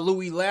out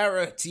Louis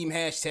Lara, team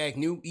hashtag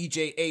new.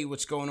 EJA,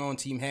 what's going on,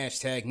 team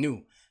hashtag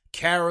new.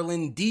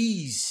 Carolyn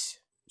Dees,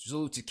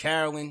 salute to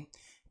Carolyn.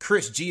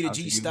 Chris G to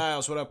G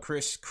Styles, what up,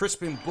 Chris?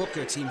 Crispin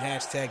Booker, team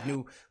hashtag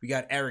new. We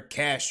got Eric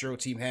Castro,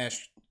 team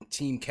hashtag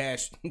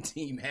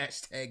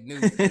new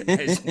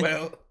as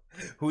well.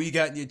 Who you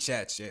got in your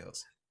chat,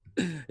 Shales?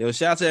 Yo,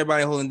 shout out to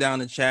everybody holding down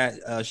the chat.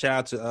 Shout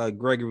out to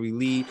Gregory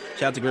Lee.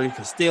 Shout out to Gregory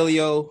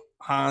Castillo,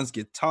 Hans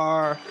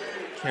Guitar,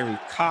 Kerry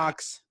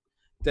Cox,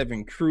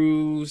 Devin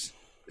Cruz,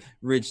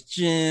 Rich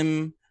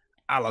Jim,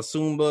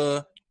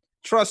 Alasumba.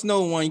 Trust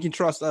no one. You can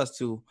trust us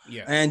too.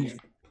 Yeah. And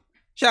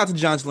shout out to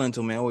John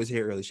Slento, man. Always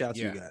here early. Shout out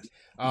to you guys.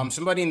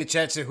 Somebody in the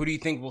chat said, who do you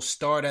think will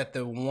start at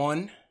the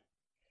 1?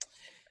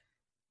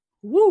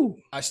 Woo.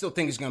 I still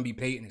think it's going to be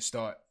Peyton to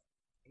start.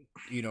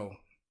 I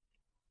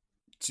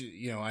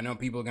know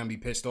people are going to be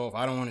pissed off.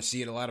 I don't want to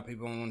see it. A lot of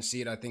people don't want to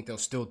see it. I think they'll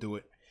still do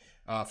it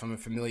from a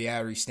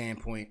familiarity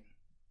standpoint.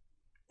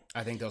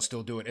 I think they'll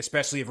still do it,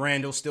 especially if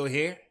Randall's still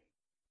here.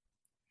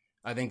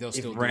 I think they'll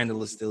still do it. If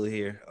Randall is still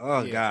here.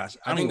 Oh, yeah. Gosh.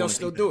 I think they'll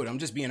still do it. I'm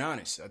just being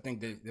honest. I think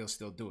they'll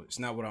still do it. It's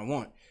not what I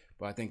want,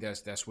 but I think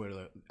that's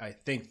where I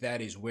think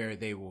that is where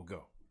they will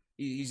go.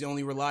 He's the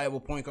only reliable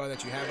point guard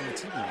that you have on the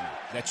team right now,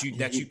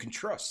 that you can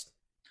trust.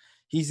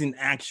 He's an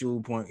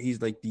actual point.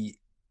 He's like the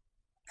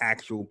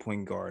actual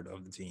point guard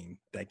of the team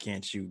that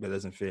can't shoot, that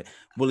doesn't fit.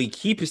 Will he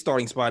keep his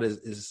starting spot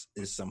is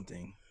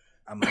something.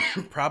 I'm not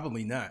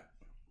probably not.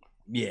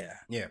 Yeah.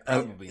 Yeah,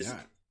 probably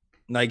not.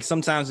 Like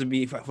sometimes it'd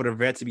be for the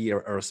vet to be a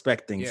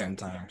respect thing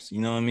sometimes. You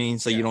know what I mean?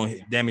 So you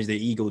don't damage their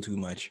ego too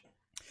much.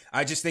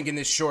 I just think in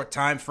this short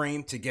time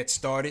frame to get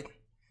started,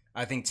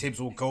 I think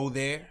Tibbs will go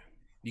there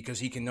because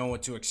he can know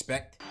what to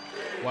expect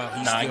while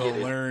he still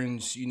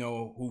learns,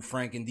 who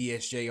Frank and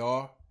DSJ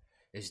are.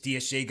 Is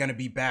DSJ going to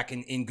be back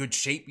in good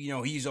shape?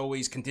 He's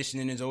always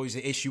conditioning is always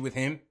an issue with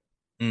him.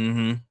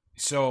 Mm-hmm.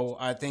 So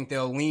I think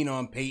they'll lean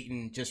on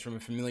Peyton just from a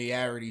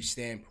familiarity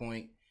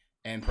standpoint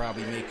and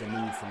probably make a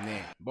move from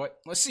there. But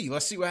let's see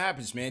what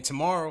happens, man.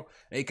 Tomorrow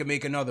they could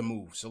make another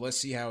move. So let's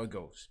see how it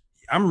goes.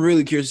 I'm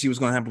really curious to see what's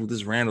going to happen with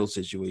this Randall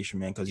situation,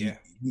 man, because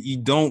you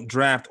don't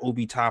draft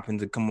Obi Toppin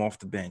to come off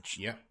the bench.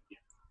 Yeah.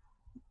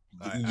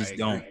 You just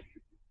don't.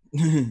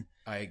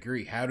 I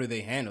agree. How do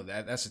they handle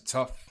that? That's a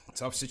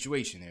tough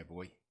situation there,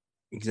 boy.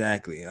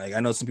 Exactly. Like I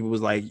know some people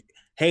was like,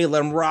 hey,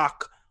 let him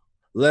rock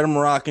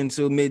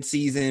until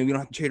midseason. We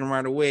don't have to trade him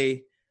right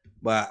away.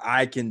 But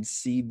I can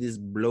see this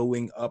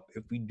blowing up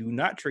if we do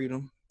not trade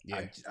him.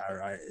 Yeah.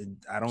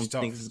 I don't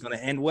think this is going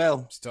to end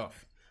well. It's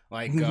tough.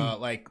 Like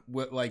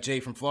Jay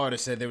from Florida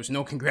said, there was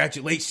no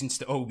congratulations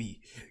to Obi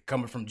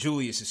coming from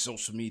Julius's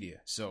social media.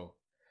 So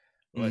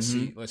let's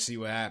see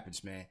what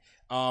happens, man.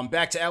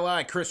 Back to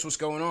LI. Chris, what's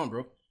going on,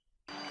 bro?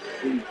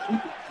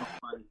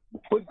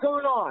 What's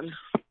going on?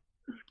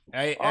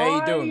 How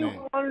you doing,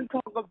 man? I want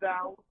to talk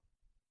about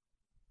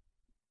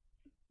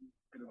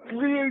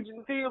free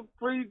agency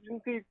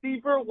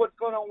fever, what's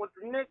going on with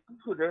the Knicks,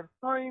 who they're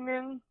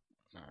signing.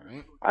 All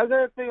right. I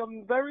gotta say,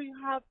 I'm very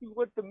happy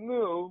with the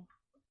move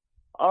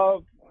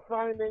of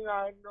signing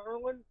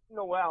Nerlens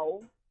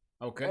Noel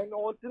and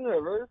Austin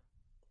Rivers.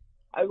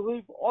 I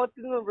believe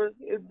Austin Rivers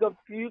is the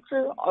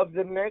future of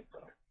the Knicks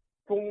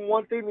from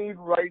what they need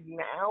right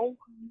now.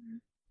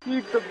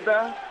 He's the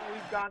best we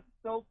got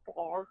so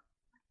far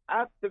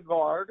at the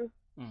guard.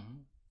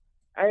 Mm-hmm.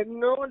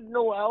 And Nerlens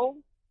Noel,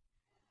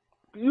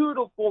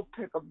 beautiful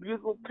pickup.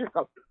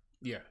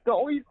 Yeah. The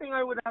only thing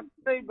I would have to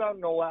say about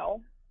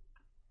Noel,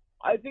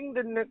 I think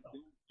the Knicks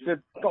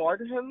should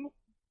start him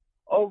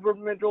over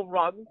Mitchell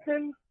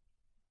Robinson,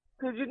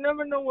 because you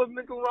never know with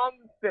Mitchell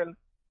Robinson.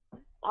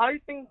 I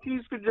think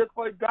he should just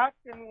play back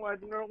and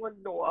let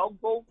Nerlens Noel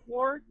go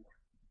for it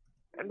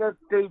and just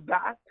stay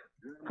back,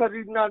 because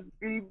he's not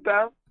the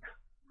best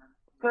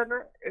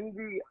center in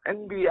the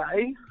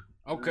NBA.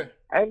 Okay.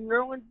 And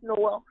Nerlens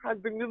Noel has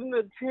been given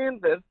the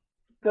chances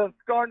to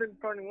start in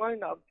starting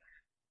lineups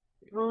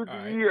through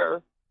the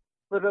year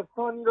for the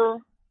Thunder,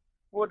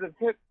 for the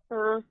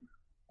Sixers.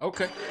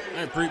 Okay.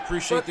 I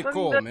appreciate the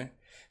call, man.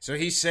 So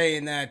he's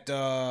saying that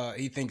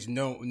he thinks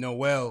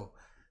Noel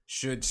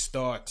should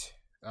start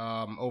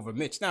over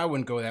Mitch. Now, I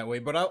wouldn't go that way,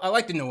 but I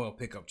like the Noel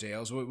pickup,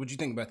 JLs. What do you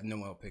think about the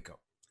Noel pickup?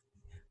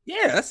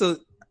 Yeah,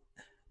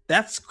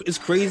 it's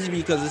crazy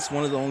because it's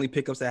one of the only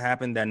pickups that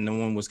happened that no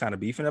one was kind of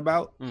beefing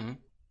about. Mm-hmm.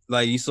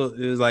 Like it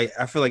was like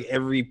I feel like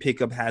every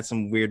pickup had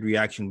some weird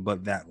reaction,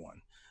 but that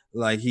one.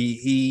 Like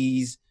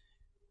he's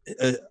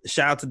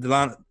shout out to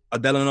Delano.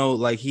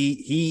 Like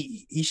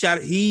he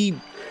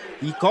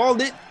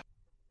called it.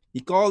 He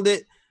called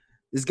it.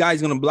 This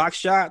guy's gonna block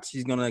shots.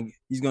 He's gonna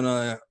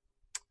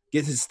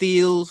get his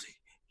steals.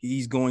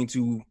 He's going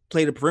to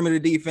play the perimeter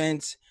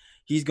defense.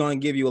 He's gonna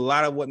give you a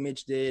lot of what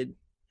Mitch did.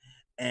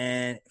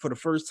 And for the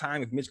first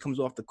time, if Mitch comes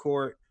off the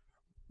court,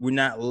 we're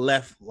not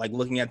left like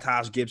looking at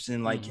Taj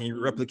Gibson. Like, can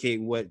you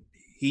replicate what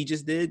he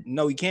just did?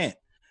 No, he can't.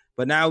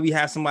 But now we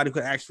have somebody who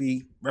could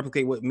actually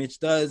replicate what Mitch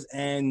does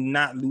and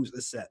not lose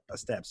a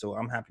step. So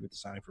I'm happy with the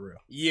signing for real.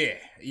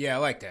 Yeah, I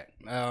like that.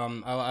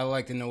 I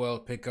like the Noel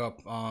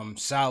pickup.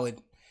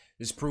 Solid.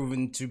 Is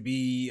proven to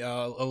be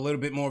a little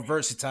bit more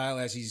versatile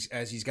as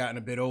he's gotten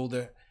a bit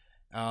older.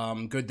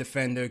 Good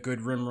defender,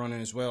 good rim runner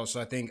as well. So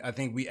I think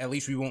we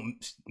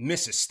won't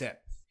miss a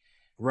step.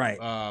 Right.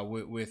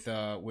 With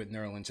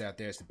Nerlens out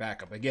there as the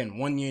backup. Again,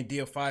 1 year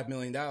deal, $5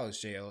 million,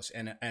 JLs,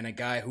 and a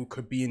guy who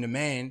could be in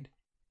demand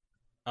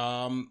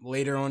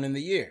later on in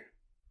the year.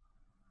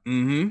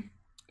 Mm-hmm.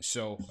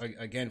 So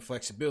again,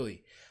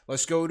 flexibility.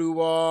 Let's go to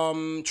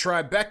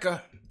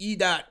Tribeca.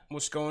 E-Dot,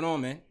 what's going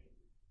on, man?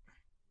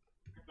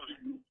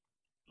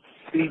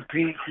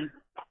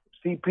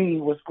 CP,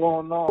 what's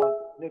going on?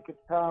 Nick of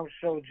Time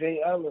Show,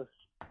 Jay Ellis.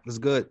 What's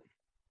good?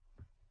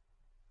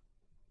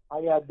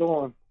 How y'all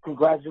doing?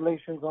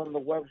 Congratulations on the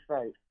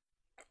website.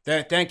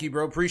 Thank you,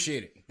 bro.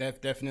 Appreciate it.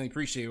 Definitely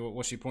appreciate it.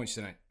 What's your points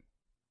tonight?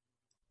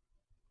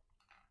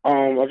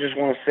 I just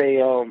want to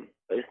say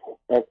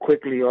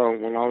quickly,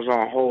 when I was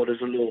on hold,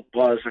 there's a little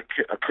buzz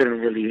I couldn't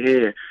really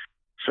hear,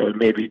 so it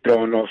may be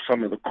throwing off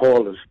some of the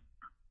callers.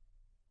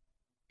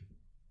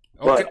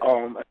 Okay.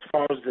 But as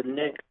far as the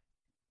Knicks,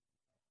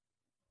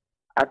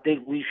 I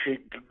think we should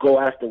go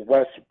after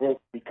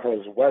Westbrook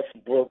because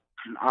Westbrook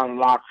can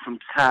unlock some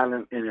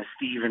talent in a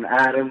Steven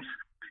Adams.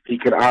 He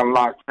could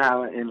unlock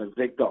talent in a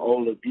Victor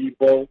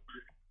Oladipo.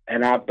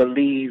 And I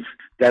believe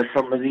that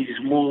some of these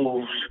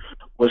moves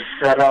were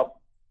set up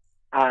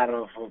out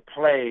of a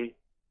play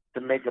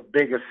to make a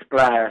bigger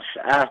splash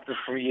after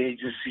free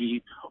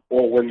agency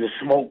or when the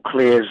smoke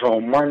clears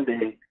on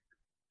Monday.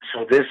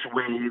 So this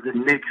way the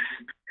Knicks,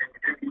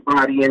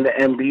 everybody in the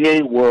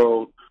NBA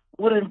world,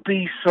 wouldn't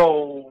be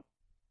so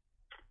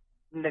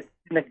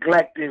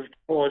neglected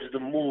towards the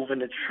move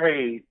and the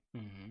trade.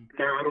 Mm-hmm.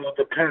 Now it all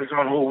depends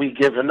on who we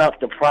giving up.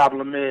 The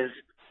problem is,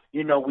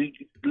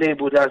 we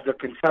labeled as the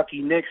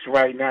Kentucky Knicks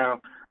right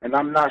now, and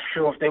I'm not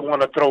sure if they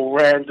want to throw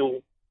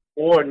Randall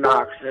or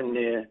Knox in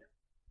there.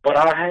 But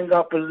I'll hang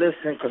up and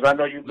listen because I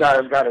know you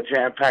guys got a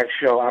jam-packed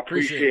show. I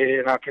appreciate it,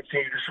 and I'll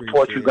continue to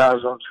support you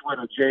guys on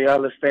Twitter. Jay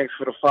Ellis, thanks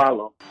for the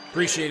follow.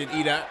 Appreciate it,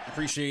 E-Dot.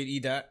 Appreciate it,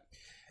 E-Dot.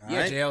 Yeah,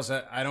 right. Jay Ellis,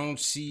 I don't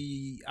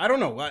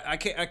know. I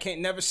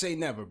can't never say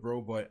never,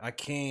 bro, but I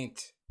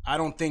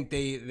don't think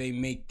they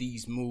make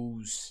these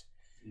moves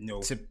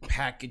to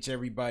package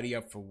everybody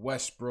up for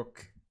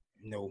Westbrook.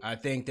 No. I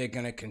think they're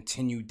going to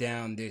continue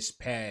down this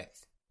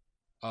path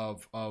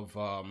of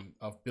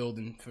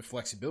building for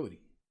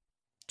flexibility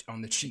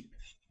on the cheap.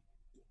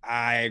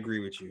 I agree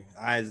with you.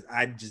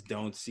 I just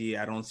don't see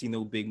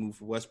no big move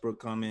for Westbrook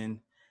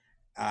coming.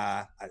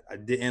 I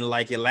didn't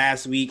like it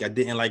last week. I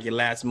didn't like it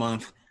last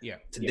month. Yeah.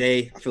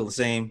 Today, I feel the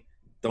same.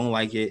 Don't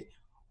like it.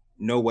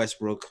 No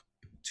Westbrook.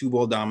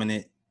 2-ball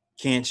dominant.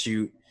 Can't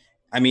shoot.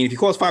 I mean, if he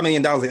costs $5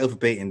 million like Elfrid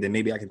Payton, then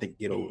maybe I can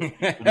get over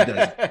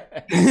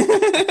it.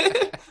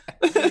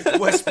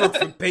 Westbrook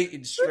for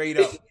Payton, straight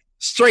up.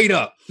 Straight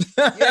up.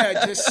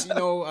 Yeah, just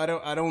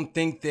I don't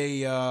think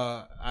they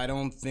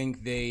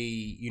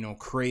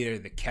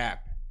created the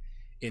cap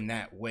in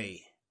that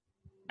way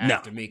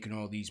after making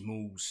all these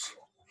moves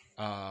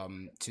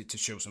to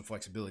show some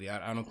flexibility.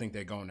 I don't think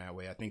they're going that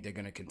way. I think they're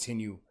going to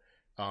continue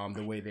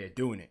the way they're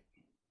doing it.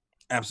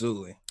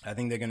 Absolutely. I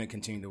think they're going to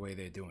continue the way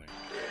they're doing it.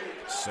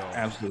 So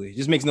absolutely, it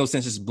just makes no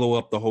sense just blow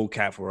up the whole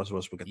cap for Russell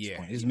Westbrook at this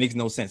point. It just makes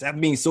no sense.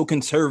 After being so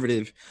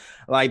conservative,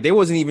 like they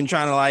wasn't even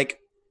trying to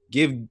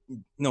give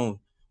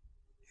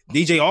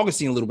DJ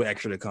Augustine a little bit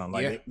extra to come.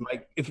 He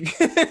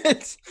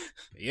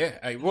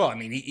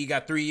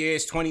got 3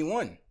 years,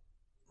 21.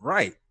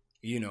 Right.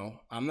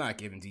 I'm not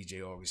giving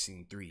DJ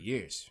Augustine 3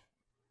 years.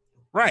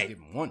 Right. I'll give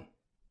him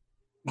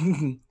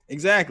 1.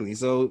 Exactly.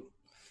 So,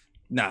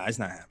 it's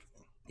not happening.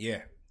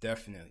 Yeah.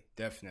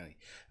 Definitely.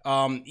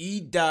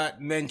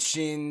 E-Dot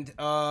mentioned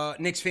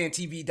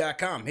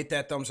KnicksFanTV.com. Hit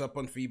that thumbs up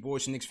button for you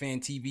boys.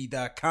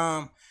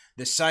 KnicksFanTV.com.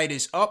 The site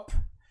is up.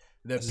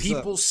 The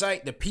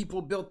site. The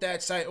people built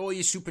that site. All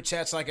your super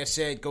chats, like I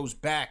said, goes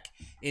back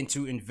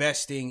into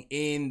investing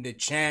in the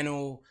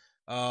channel,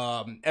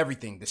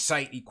 everything, the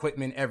site,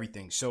 equipment,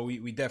 everything. So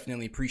we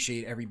definitely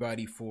appreciate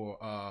everybody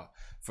for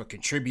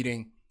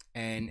contributing.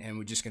 And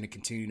we're just going to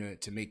continue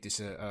to make this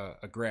a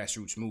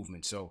grassroots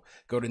movement. So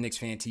go to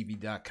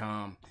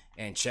KnicksFanTV.com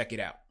and check it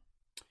out.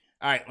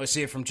 All right, let's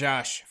hear from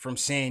Josh from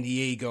San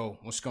Diego.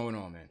 What's going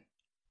on, man?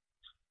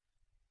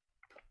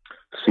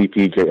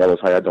 CPJ Ellis,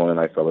 how y'all doing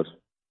tonight, fellas?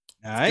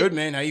 All right. Good,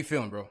 man. How you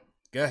feeling, bro?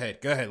 Go ahead.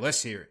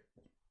 Let's hear it.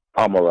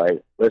 I'm all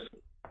right.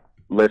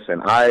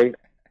 Listen, I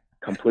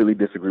completely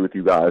disagree with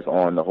you guys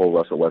on the whole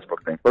Russell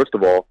Westbrook thing. First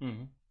of all,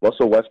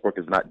 Russell Westbrook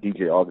is not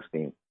DJ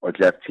Augustine or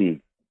Jeff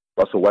Teague.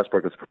 Russell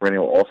Westbrook is a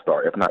perennial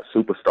all-star, if not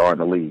superstar in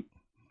the league.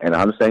 And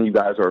I understand you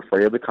guys are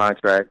afraid of the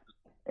contract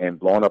and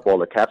blowing up all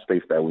the cap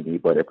space that we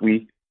need. But if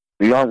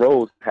Leon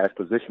Rose has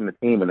positioned the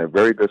team in a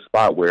very good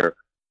spot where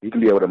he can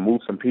be able to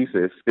move some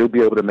pieces, still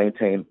be able to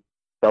maintain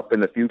stuff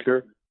in the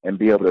future, and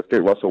be able to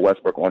fit Russell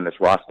Westbrook on this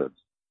roster.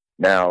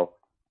 Now,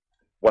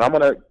 what I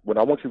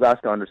want you guys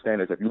to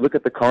understand is if you look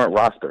at the current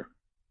roster,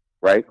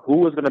 right,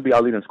 who is going to be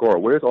our leading scorer?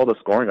 Where's all the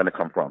scoring going to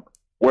come from?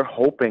 We're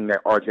hoping that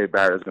R.J.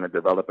 Barrett is going to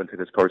develop into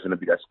this person to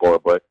be that scorer,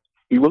 but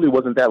he really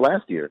wasn't that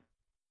last year.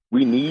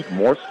 We need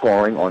more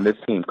scoring on this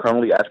team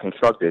currently as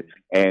constructed,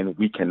 and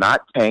we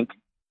cannot tank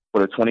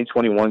for the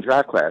 2021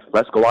 draft class.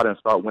 Let's go out and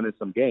start winning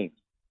some games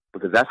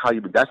because that's how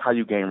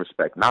you gain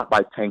respect, not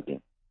by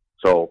tanking.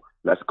 So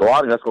let's go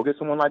out and let's go get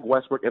someone like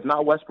Westbrook. If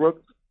not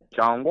Westbrook,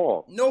 John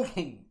Wall. No. All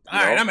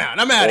right, I'm out.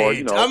 I'm out of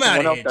here. I'm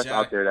out of here, that's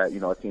out there that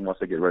a team wants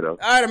to get rid of.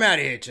 All right, I'm out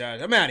of here, Josh.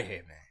 I'm out of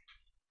here, man.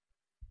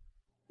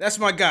 That's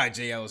my guy,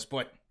 Jay Ellis,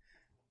 but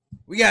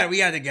we got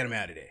to get him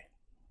out of there.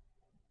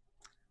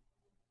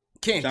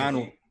 Can't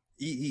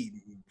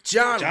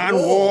John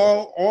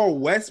Wall or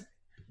West.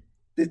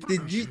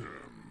 Did you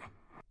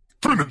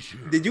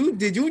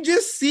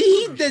just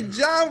see that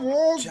John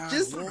Wall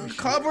just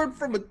recovered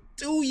from a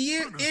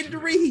 2-year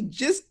injury? He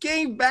just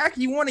came back.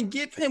 You want to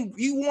give him?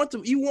 You want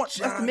us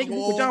to make it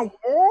for John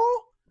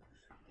Wall?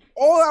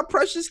 All our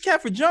precious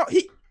cat for John.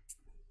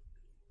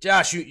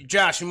 Josh,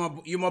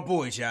 you're my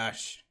boy,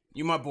 Josh.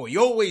 You're my boy.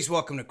 You're always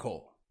welcome to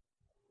call.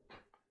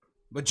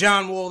 But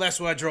John Wall, that's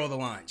where I draw the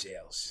line,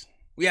 Jails.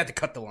 We had to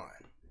cut the line.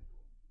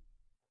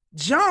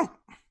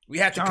 We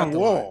had to cut the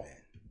line, man.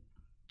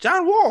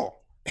 John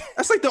Wall.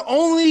 That's like the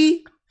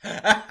only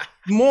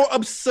more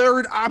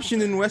absurd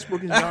option in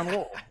Westbrook is John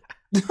Wall.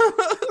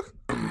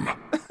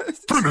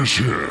 Finish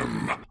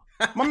him.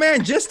 My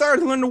man just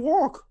started to learn to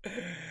walk.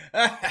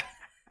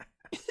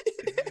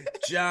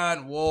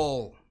 John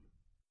Wall.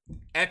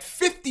 At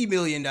 $50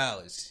 million.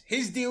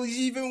 His deal is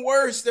even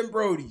worse than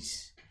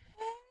Brody's.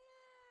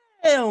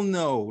 Hell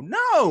no.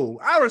 No.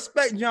 I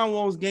respect John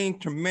Wall's game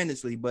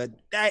tremendously, but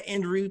that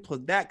injury plus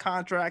that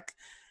contract,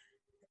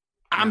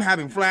 I'm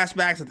having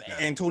flashbacks of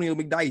Antonio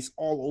McDyess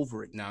all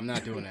over it. No, I'm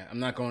not doing that. I'm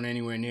not going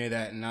anywhere near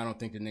that, and I don't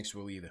think the Knicks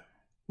will either.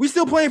 We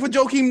still playing for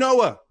Joakim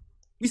Noah.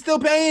 We still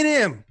paying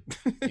him.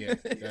 Yeah,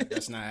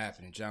 that's not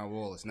happening. John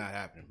Wall, it's not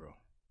happening, bro.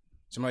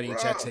 Somebody in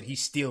chat said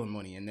he's stealing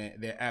money, and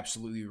they're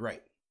absolutely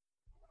right.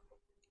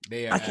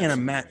 I can't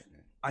imagine.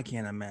 I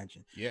can't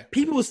imagine. Yeah,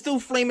 people are still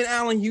flaming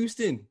Allen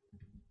Houston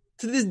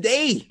to this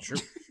day. True.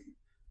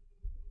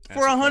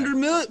 For $100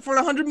 million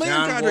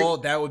John contract. Wall,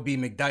 that would be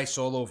McDyess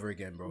all over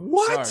again, bro.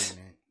 What? Sorry,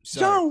 man.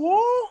 John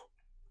Wall?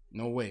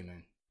 No way,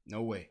 man.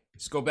 No way.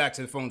 Let's go back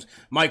to the phones.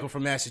 Michael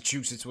from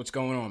Massachusetts. What's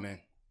going on,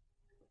 man?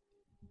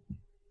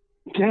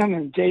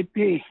 Gentlemen,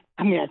 JP.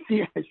 I mean, I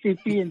see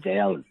CP and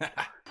JL.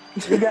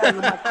 You guys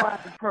are my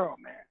classic pearl,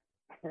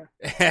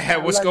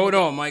 man. What's going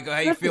on, Michael? How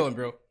you feeling,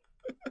 bro?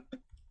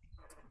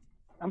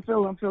 I'm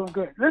feeling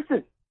good.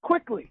 Listen,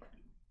 quickly.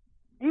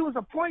 He was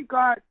a point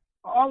guard,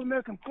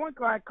 All-American point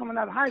guard coming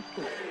out of high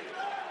school.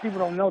 People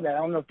don't know that. I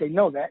don't know if they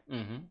know that.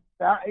 Mm-hmm.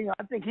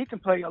 I think he can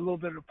play a little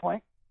bit of the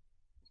point.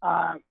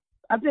 I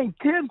think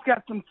Tibbs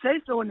got some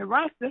say-so in the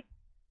roster.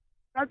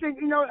 I think,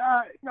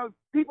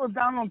 people are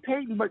down on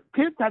Peyton, but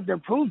Tibbs had to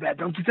improve that,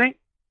 don't you think?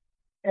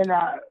 And,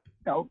 I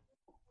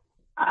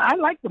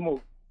like the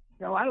move.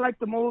 I like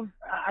the move.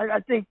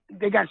 I think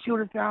they got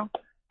shooters now.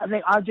 I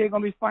think RJ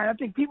going to be fine. I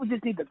think people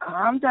just need to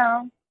calm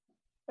down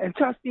and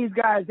trust these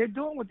guys. They're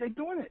doing what they're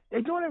doing it. They're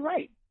doing it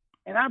right.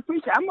 And I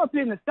appreciate it. I'm up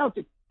here in the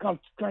Celtic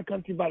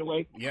country, by the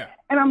way. Yeah.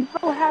 And I'm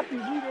so happy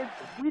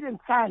we didn't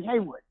sign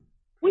Hayward.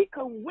 We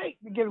couldn't wait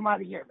to get him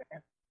out of here,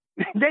 man.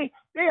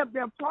 They up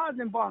there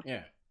applauding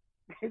Boston.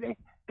 Yeah.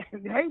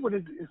 Hayward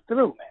is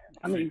through, man.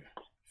 I mean,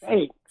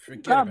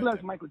 God bless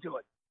that. Michael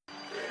Jordan.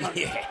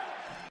 Yeah.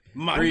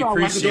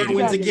 Michael Jordan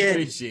wins again.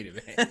 Appreciate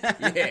it,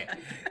 man.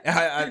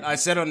 Yeah. I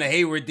said on the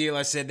Hayward deal,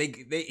 I said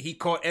he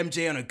caught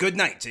MJ on a good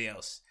night,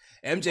 JLs.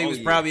 MJ was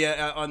probably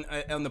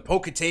on the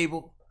poker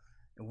table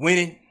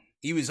winning.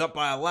 He was up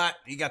by a lot.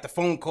 He got the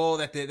phone call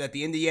that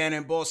the Indiana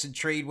and Boston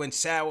trade went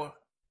sour.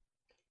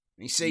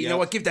 And he said, you know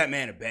what, give that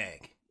man a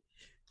bag.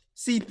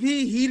 CP,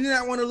 he did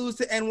not want to lose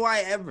to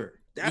NY ever.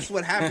 That's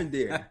what happened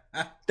there.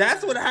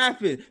 That's what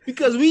happened.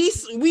 Because we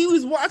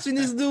was watching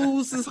this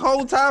dude this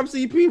whole time,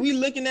 CP. We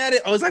looking at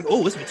it. I was like,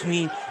 it's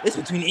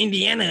between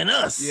Indiana and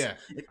us. Yeah.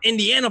 If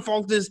Indiana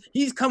falters,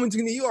 he's coming to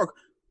New York.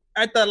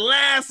 At the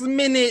last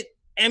minute,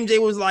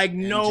 MJ was like,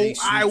 no,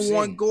 I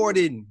want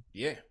Gordon.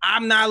 Yeah.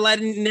 I'm not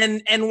letting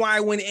NY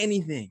win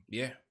anything.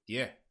 Yeah.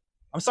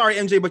 I'm sorry,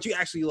 MJ, but you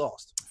actually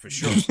lost. For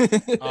sure.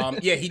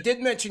 He did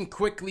mention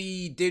quickly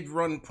he did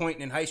run point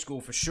in high school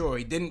for sure.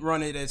 He didn't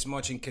run it as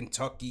much in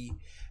Kentucky.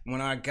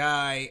 When our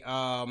guy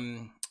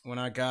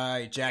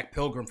Jack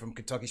Pilgrim from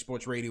Kentucky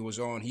Sports Radio was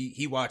on,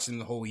 he watched him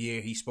the whole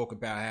year. He spoke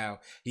about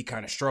how he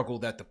kind of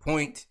struggled at the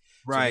point.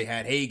 Right. So they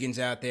had Higgins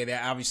out there. They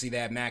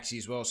had Maxey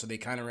as well. So they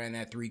kind of ran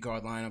that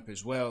 3-guard lineup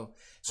as well.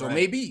 So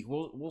maybe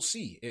we'll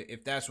see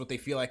if that's what they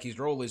feel like his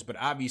role is. But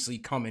obviously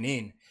coming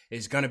in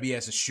is going to be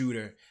as a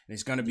shooter and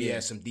it's going to be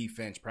as some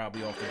defense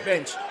probably off the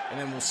bench. And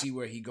then we'll see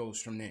where he goes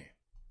from there.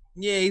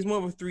 Yeah, he's more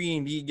of a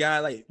 3-and-D guy.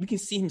 Like we can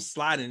see him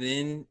sliding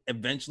in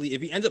eventually.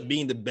 If he ends up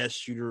being the best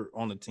shooter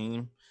on the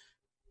team,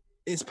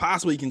 it's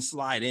possible he can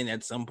slide in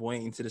at some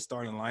point into the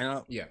starting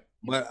lineup. Yeah.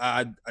 But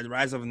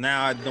as of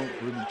now, I don't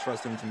really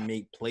trust him to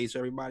make plays for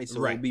everybody.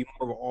 So it'll be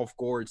more of an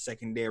off-court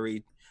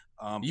secondary.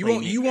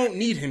 You won't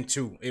need him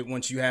to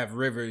once you have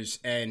Rivers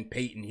and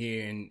Peyton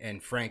here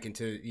and Frank and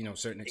to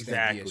certain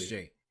extent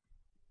BSJ.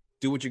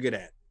 Do what you're good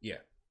at.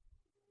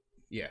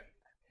 Yeah.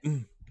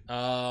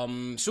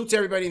 Salute to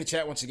everybody in the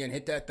chat once again.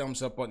 Hit that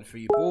thumbs up button for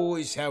you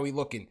boys. How we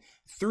looking?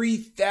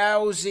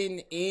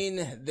 3,000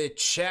 in the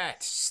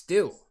chat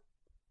still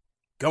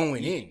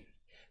going in.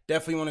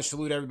 Definitely want to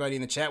salute everybody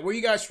in the chat. Where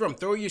you guys from?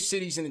 Throw your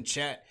cities in the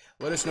chat.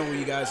 Let us know where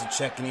you guys are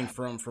checking in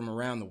from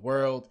around the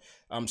world.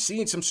 I'm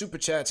seeing some super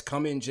chats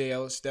come in, Jay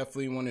Ellis.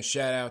 Definitely want to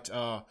shout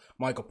out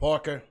Michael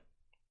Parker.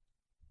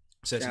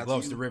 Says he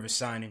loves the Rivers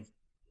signing.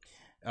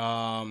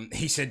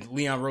 He said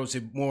Leon Rose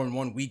did more in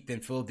 1 week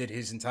than Phil did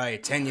his entire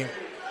tenure.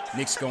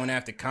 Knicks going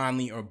after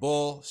Conley or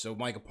Ball, so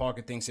Michael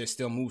Parker thinks there's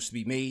still moves to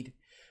be made.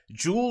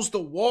 Jules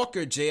the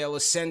Walker, JL,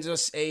 sends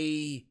us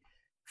a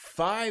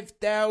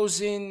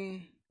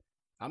 5,000.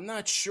 I'm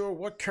not sure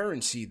what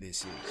currency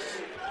this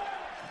is.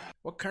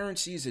 What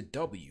currency is a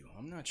W?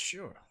 I'm not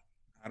sure.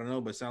 I don't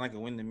know, but it sounds like a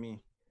win to me.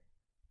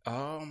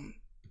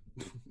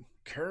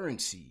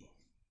 Currency.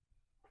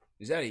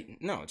 Is that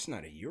no, it's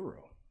not a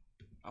euro.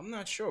 I'm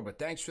not sure, but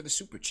thanks for the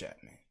super chat,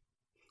 man.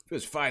 If it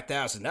was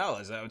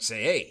 $5,000, I would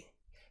say, hey,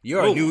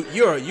 you're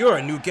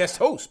a new guest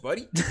host,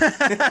 buddy. If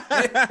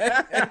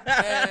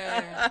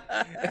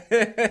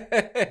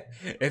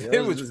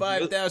it was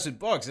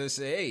 $5,000, I'd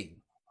say,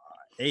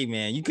 hey,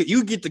 man,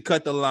 you get to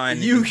cut the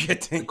line. You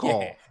get to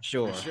call, yeah,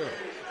 sure.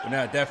 But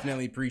no,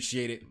 definitely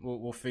appreciate it.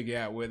 We'll figure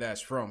out where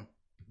that's from.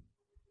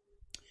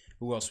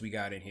 Who else we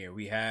got in here?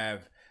 We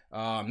have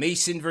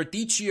Mason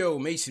Verticio.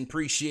 Mason,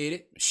 appreciate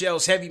it.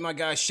 Shells Heavy, my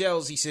guy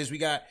Shells. He says we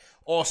got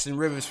Austin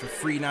Rivers for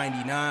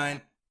 $3.99.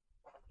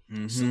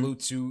 Mm-hmm.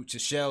 Salute to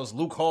Shells.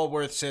 Luke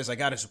Hallworth says, I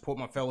got to support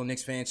my fellow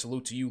Knicks fans.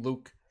 Salute to you,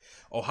 Luke.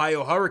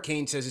 Ohio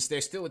Hurricane says, is there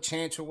still a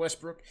chance for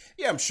Westbrook?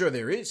 Yeah, I'm sure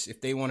there is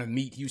if they want to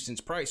meet Houston's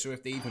price or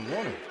if they even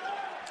want him.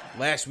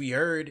 Last we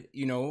heard,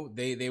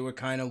 they were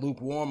kind of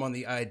lukewarm on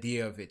the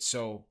idea of it.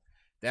 So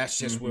that's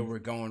just where we're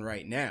going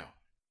right now.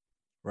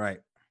 Right.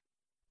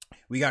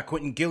 We got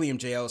Quentin Gilliam,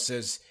 JL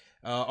says,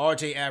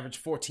 RJ averaged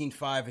 14,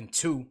 5, and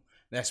 2.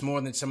 That's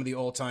more than some of the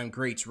all-time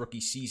greats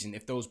rookie season.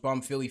 If those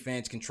bum Philly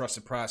fans can trust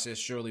the process,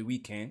 surely we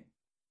can.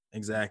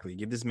 Exactly.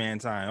 Give this man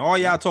time. All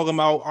y'all talking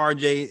about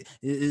RJ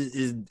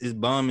is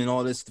bum and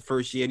all this. The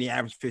first year, he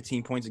averaged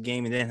 15 points a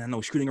game, and then I know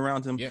shooting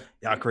around him. Yeah.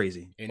 Y'all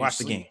crazy. Watch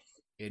the game.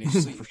 In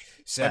his sleep.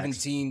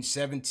 17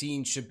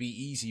 should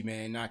be easy,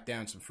 man. Knock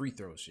down some free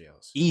throws,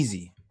 JLs.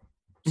 Easy.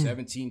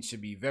 17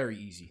 should be very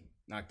easy.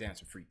 Knock down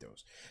some free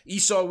throws.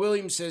 Esau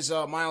Williams says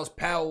Miles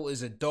Powell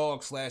is a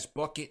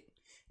dog/bucket.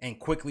 And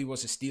quickly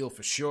was a steal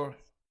for sure.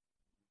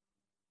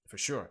 For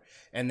sure.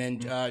 And then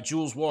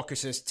Jules Walker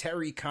says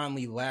Terry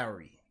Conley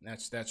Lowry.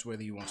 That's where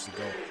he wants to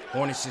go.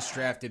 Hornets just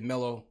drafted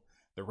Melo.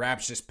 The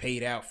Raps just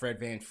paid out Fred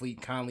VanVleet.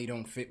 Conley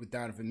don't fit with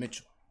Donovan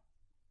Mitchell.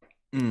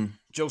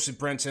 Joseph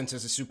Brent sent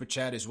us a super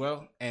chat as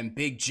well. And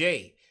Big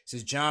J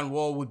says John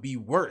Wall would be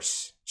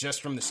worse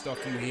just from the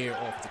stuff you hear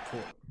off the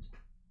court.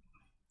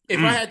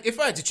 If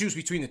I had to choose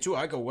between the two,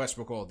 I'd go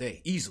Westbrook all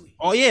day. Easily.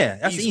 Oh, yeah.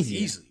 That's easy.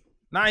 Easily.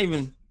 Not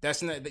even.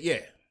 That's not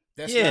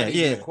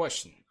even a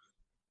question.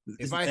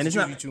 If I had to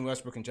choose between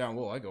Westbrook and John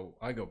Wall, I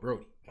go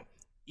Brody.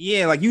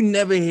 Yeah, like you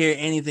never hear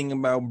anything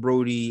about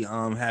Brody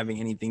having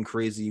anything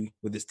crazy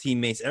with his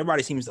teammates.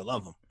 Everybody seems to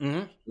love him.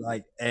 Mm-hmm.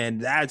 Like, and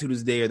the attitude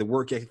is there, the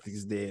work ethic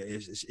is there.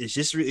 It's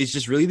just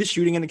really the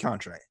shooting and the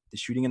contract.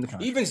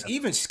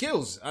 Even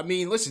skills. I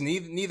mean, listen,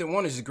 neither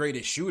one is the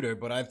greatest shooter,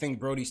 but I think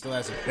Brody still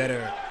has a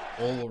better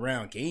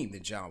all-around game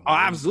than John Wall. Oh,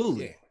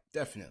 absolutely. Yeah,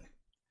 definitely.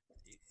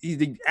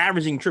 He's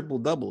averaging triple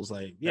doubles,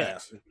 like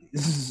Factuals.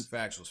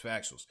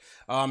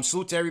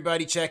 Salute to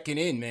everybody checking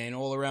in, man,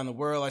 all around the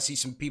world. I see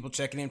some people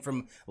checking in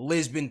from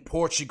Lisbon,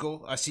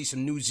 Portugal. I see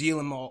some New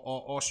Zealand,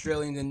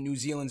 Australians and New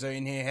Zealanders are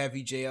in here.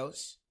 Heavy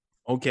JLs.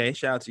 Okay,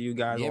 shout out to you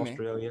guys,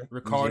 Australia. Man.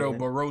 Ricardo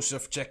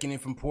Barossa checking in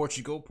from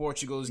Portugal.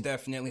 Portugal is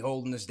definitely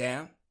holding us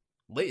down.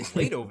 It's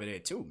late over there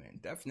too, man.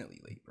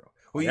 Definitely late, bro.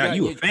 Well,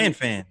 you a fan.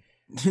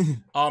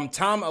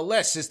 Tom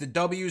Aless says the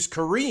W is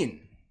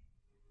Korean.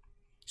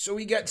 So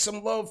we got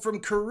some love from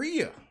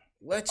Korea.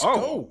 Let's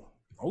go.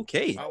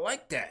 Okay. I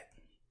like that,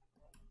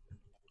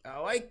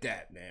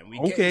 man. We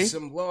get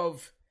some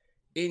love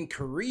in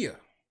Korea.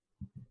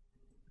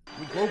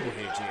 We global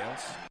here,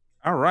 JLs.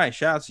 All right.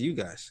 Shout out to you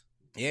guys.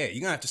 Yeah,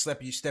 you're going to have to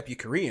step your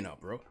Korean up,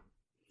 bro.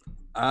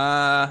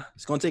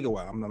 It's going to take a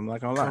while. I'm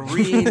not going to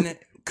lie.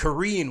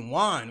 Korean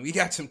wine. We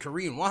got some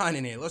Korean wine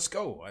in here. Let's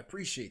go. I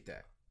appreciate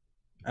that.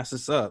 That's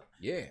what's up.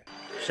 Yeah.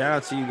 Shout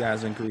out to you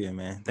guys in Korea,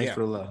 man. Thanks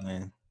for the love,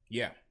 man.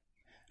 Yeah.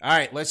 All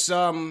right, let's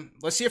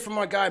hear from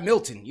our guy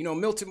Milton.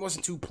 Milton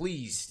wasn't too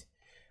pleased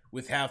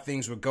with how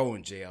things were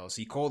going, JLs.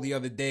 He called the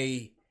other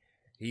day.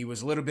 He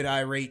was a little bit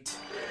irate.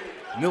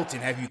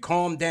 Milton, have you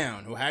calmed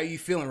down? Or how are you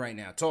feeling right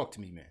now? Talk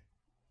to me, man.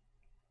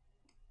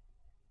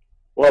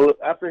 Well,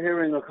 after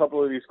hearing a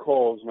couple of these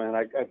calls, man,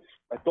 I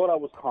thought I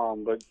was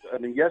calm. But, I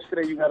mean,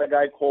 yesterday you got a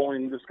guy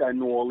calling this guy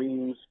New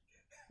Orleans.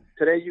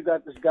 Today you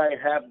got this guy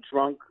half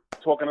drunk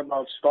talking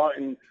about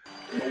starting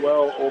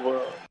Noel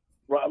over.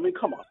 I mean,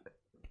 come on.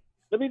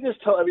 Let me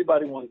just tell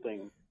everybody one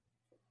thing.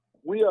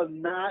 We are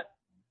not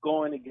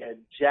going to get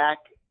jack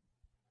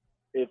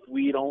if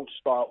we don't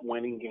start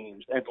winning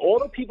games. And all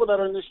the people that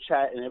are in this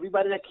chat and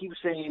everybody that keeps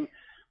saying,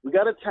 we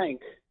got to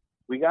tank.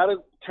 We got to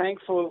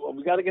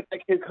get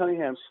that kid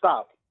Cunningham.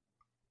 Stop.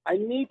 I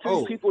need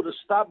these people to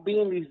stop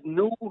being these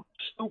new,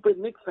 stupid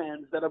Knicks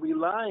fans that are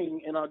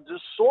relying and are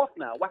just soft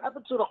now. What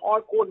happened to the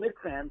hardcore Knicks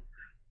fans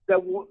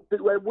that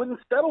wouldn't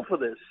settle for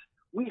this?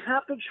 We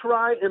have to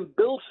try and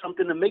build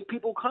something to make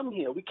people come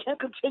here. We can't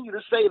continue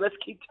to say, let's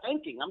keep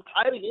tanking. I'm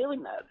tired of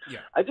hearing that. Yeah.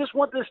 I just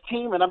want this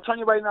team, and I'm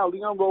telling you right now,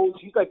 Leon Rose,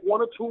 he's like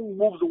 1 or 2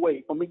 moves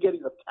away from me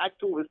getting a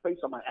tattoo of his face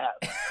on my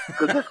ass.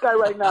 Because this guy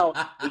right now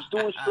is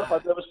doing stuff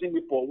I've never seen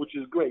before, which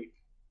is great.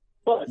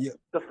 But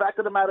the fact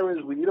of the matter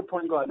is we need a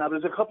point guard. Now,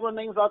 there's a couple of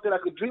names out there I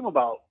could dream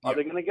about. Are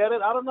they going to get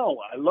it? I don't know.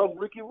 I love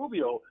Ricky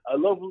Rubio. I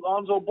love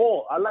Lonzo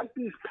Ball. I like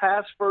these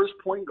pass-first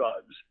point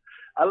guards.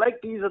 I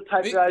like these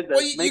type guys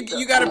that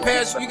you got to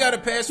pass. You got to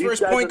pass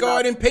first point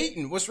guard in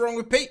Peyton. What's wrong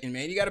with Peyton,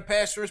 man? You got to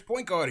pass first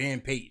point guard here in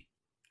Peyton.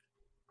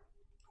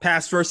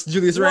 Pass first,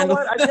 Julius Randle.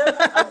 What?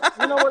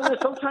 You know what it is?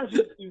 Sometimes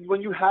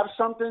when you have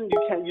something,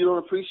 you don't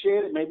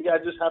appreciate it. Maybe I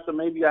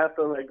have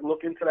to like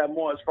look into that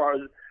more as far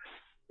as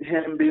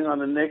him being on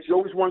the Knicks. You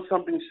always want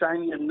something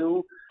shiny and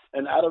new,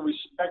 and out of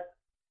respect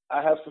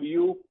I have for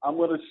you, I'm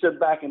going to sit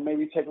back and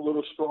maybe take a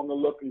little stronger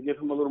look and give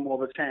him a little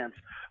more of a chance.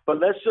 But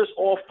let's just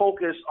all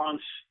focus on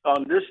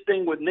this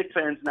thing with Knicks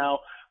fans now,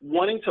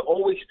 wanting to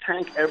always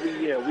tank every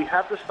year. We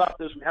have to stop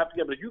this. We have to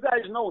get it. You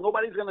guys know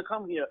nobody's going to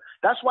come here.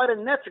 That's why the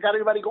Nets got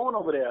everybody going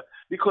over there,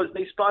 because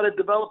they started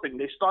developing.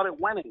 They started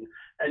winning.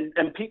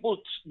 And people,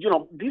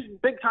 these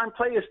big-time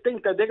players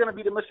think that they're going to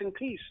be the missing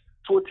piece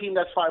to a team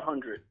that's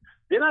 500.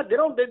 They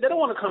don't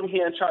want to come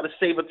here and try to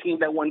save a team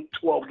that won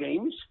 12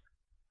 games.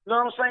 You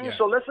know what I'm saying? Yeah.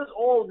 So let's just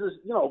all just,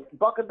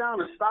 buckle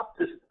down and stop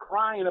this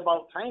crying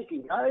about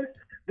tanking, guys.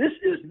 This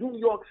is New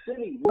York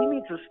City. We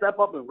need to step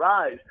up and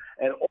rise.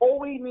 And all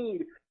we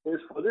need is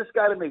for this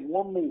guy to make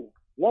one more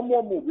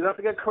move. You don't have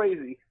to get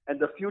crazy, and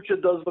the future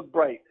does look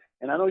bright.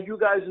 And I know you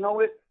guys know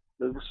it.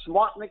 The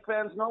smart Knicks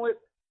fans know it.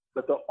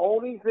 But the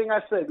only thing I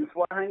say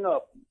before I hang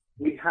up,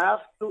 we have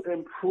to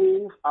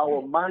improve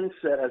our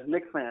mindset as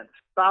Knicks fans.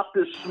 Stop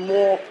this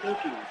small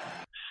thinking.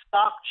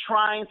 Stop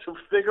trying to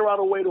figure out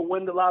a way to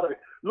win the lottery.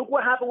 Look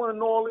what happened with the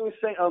New Orleans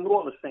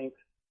Saints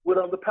with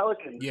the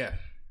Pelicans. Yeah.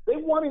 They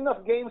won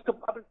enough games to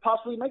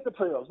possibly make the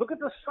playoffs. Look at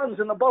the Suns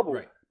in the bubble.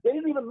 Right. They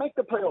didn't even make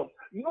the playoffs.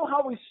 You know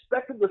how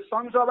respected the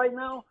Suns are right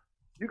now?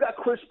 You got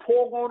Chris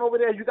Paul going over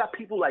there. You got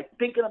people like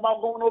thinking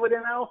about going over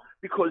there now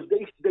because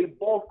they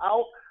balled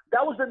out.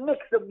 That was the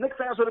Knicks. The Knicks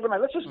fans would have been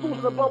like, let's just lose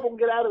in the bubble and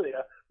get out of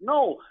there.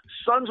 No,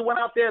 Suns went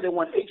out there. They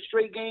won 8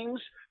 straight games.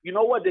 You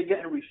know what? They're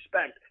getting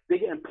respect. They're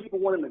getting people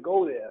wanting to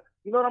go there.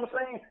 You know what I'm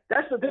saying?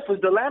 That's the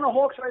difference. The Atlanta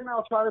Hawks right now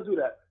are trying to do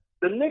that.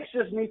 The Knicks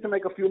just need to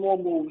make a few more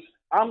moves.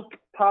 I'm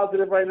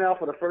positive right now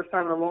for the first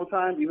time in a long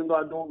time, even though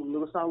I don't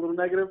sound a little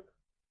negative.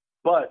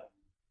 But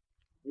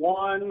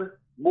one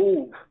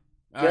move.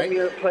 Get me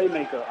a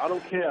playmaker. I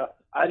don't care.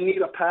 I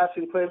need a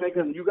passing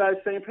playmaker. And you guys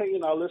saying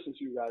Peyton, I'll listen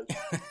to you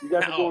guys. You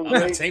guys are doing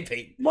great. Say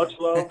Peyton. Much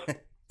love.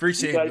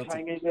 Appreciate it. You guys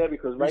hang in there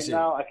because right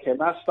now I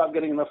cannot stop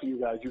getting enough of you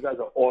guys. You guys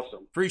are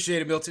awesome.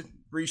 Appreciate it, Milton.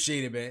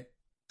 Appreciate it, man.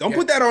 Don't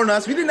put that on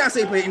us. We did not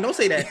say Peyton. Don't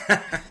say that.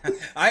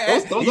 I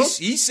asked,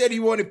 he said he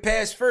wanted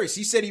pass first.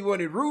 He said he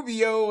wanted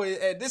Rubio,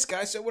 and this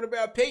guy said, "What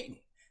about Peyton?"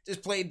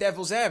 Just play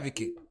devil's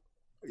advocate.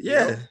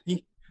 Yeah,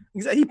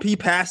 he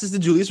passes to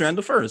Julius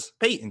Randle first.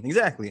 Peyton,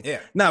 exactly.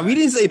 Yeah. No, we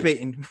didn't say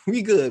Peyton.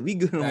 We good. We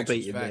good on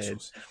Peyton, man.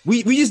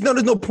 We just know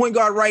there's no point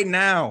guard right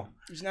now.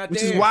 He's not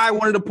which there. is why I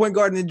wanted a point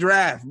guard in the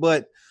draft,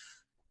 but.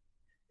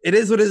 It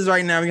is what it is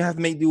right now. We have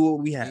to do what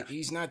we have.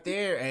 He's not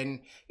there, and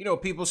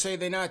people say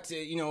they're not.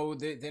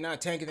 They're not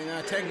tanking. They're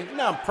not tanking.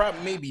 No,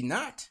 probably maybe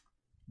not.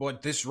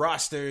 But this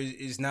roster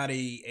is not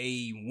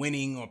a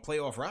winning or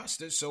playoff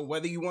roster. So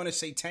whether you want to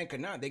say tank or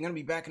not, they're going to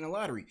be back in the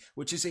lottery,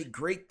 which is a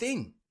great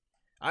thing.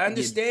 I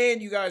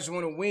understand you guys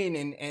want to win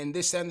and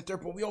this, that, and the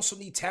third, but we also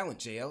need talent,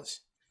 Jay Ellis.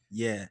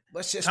 Yeah,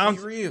 let's just be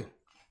real.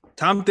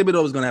 Tom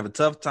Thibodeau is going to have a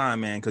tough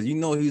time, man, because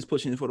he's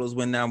pushing for those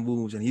win now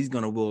moves, and he's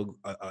going to will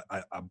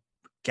a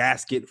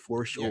gasket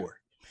for sure.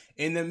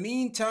 Yeah. In the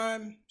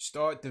meantime,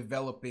 start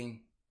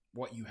developing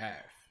what you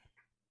have.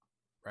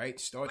 Right?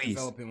 Start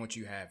developing what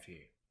you have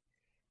here.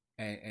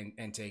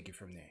 And take it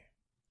from there.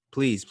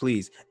 Please.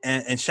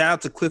 And shout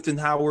out to Clifton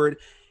Howard.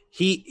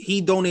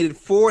 He donated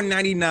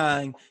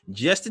 $4.99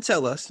 just to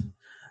tell us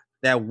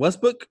that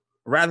Westbrook,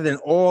 rather than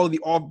all the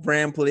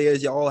off-brand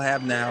players y'all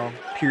have now,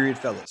 period,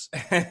 fellas.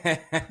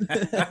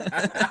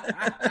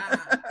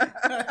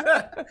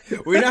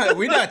 We're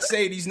not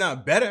saying he's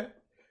not better.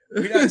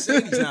 We're not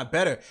saying he's not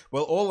better.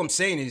 Well, all I'm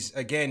saying is,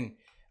 again,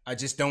 I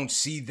just don't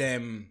see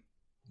them,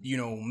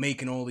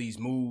 making all these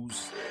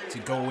moves to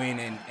go in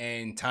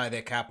and tie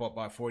their cap up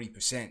by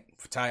 40%,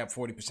 tie up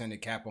 40% of the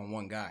cap on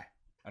one guy.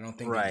 I don't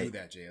think they do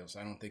that, Jails.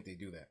 I don't think they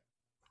do that.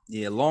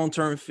 Yeah,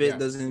 long-term fit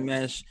doesn't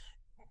mesh.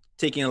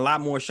 Taking a lot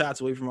more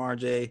shots away from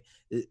RJ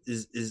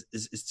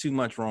is too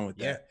much wrong with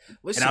that. Yeah.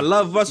 Listen, and I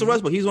love Russell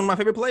Westbrook. He's one of my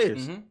favorite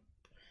players.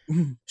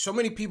 Mm-hmm. So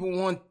many people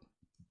want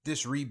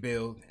this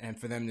rebuild and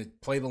for them to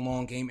play the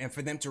long game and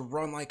for them to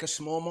run like a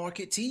small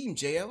market team,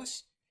 Jay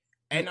Ellis.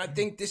 And I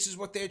think this is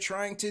what they're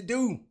trying to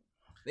do.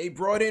 They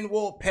brought in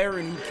Walt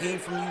Perrin, who came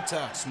from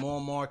Utah, small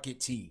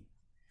market team.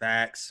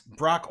 Facts.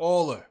 Brock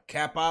Aller,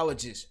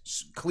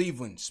 capologist,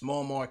 Cleveland,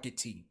 small market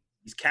team.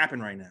 He's capping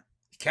right now.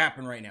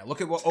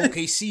 Look at what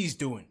OKC's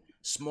doing,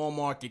 small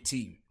market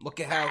team. Look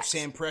at how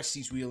Sam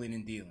Presti's wheeling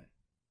and dealing.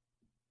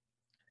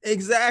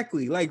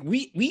 Exactly. Like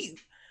we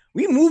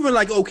moving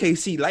like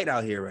OKC light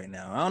out here right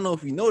now. I don't know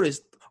if you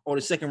noticed all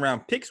the second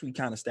round picks we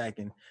kind of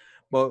stacking,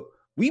 but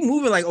we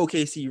moving like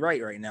OKC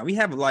right now. We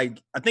have I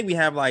think we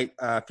have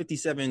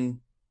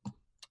 57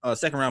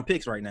 second round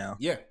picks right now.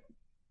 Yeah.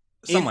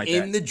 Something like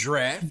that. In the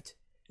draft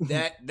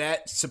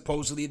that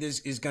supposedly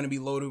is going to be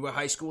loaded with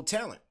high school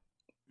talent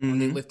when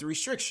they lift the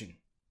restriction.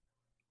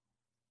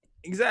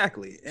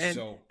 Exactly. And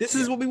this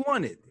is what we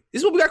wanted.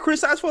 This is what we got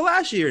criticized for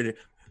last year.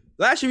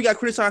 Last year we got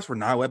criticized for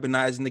not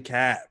weaponizing the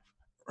cap,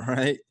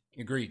 right?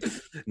 Agreed.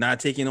 Not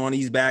taking on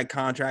these bad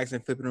contracts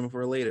and flipping them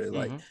for later.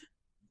 Like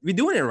we're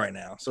doing it right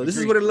now. So this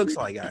is Agreed. what it looks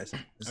like, guys.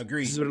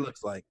 Agreed. This is what it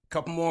looks like.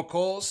 Couple more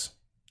calls.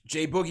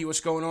 Jay Boogie, what's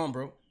going on,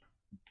 bro?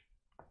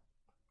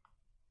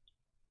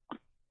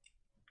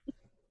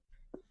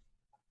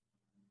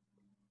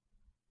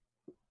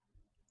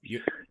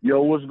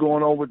 Yo, what's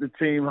going on with the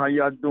team? How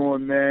y'all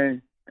doing,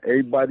 man?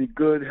 Everybody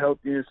good,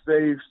 healthy, and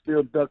safe.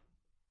 Still duck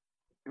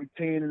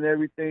routine and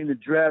everything. The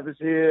draft is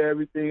here,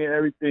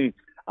 everything.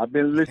 I've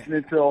been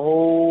listening to a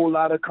whole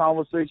lot of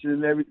conversation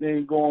and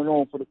everything going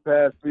on for the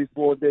past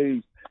 3-4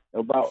 days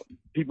about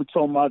people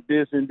talking about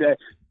this and that.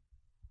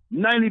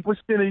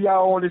 90% of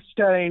y'all on this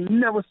chat ain't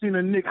never seen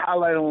a Nick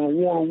highlight on a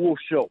Warner Wolf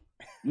show.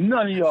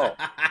 None of y'all.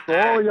 So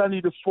all y'all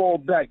need to fall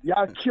back.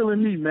 Y'all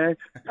killing me, man.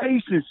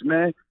 Patience,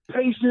 man.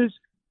 Patience.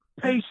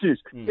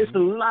 It's a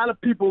lot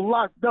of people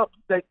locked up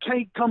that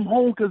can't come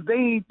home because they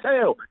ain't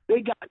tell.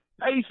 They got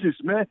patience,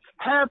 man.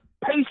 Have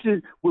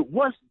patience with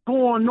what's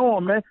going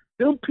on, man.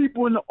 Them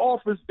people in the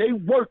office, they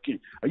working.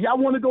 Y'all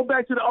want to go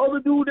back to the other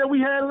dude that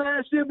we had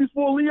last year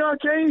before Leon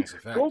came?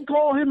 Go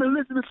call him and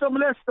listen to some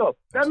of that stuff.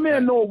 That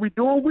man know what we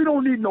doing. We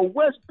don't need no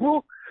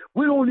Westbrook.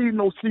 We don't need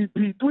no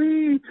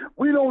CP3.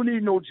 We don't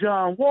need no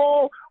John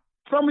Wall.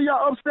 Some of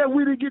y'all upset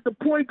we didn't get the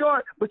point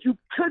guard, but you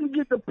couldn't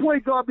get the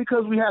point guard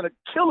because we had a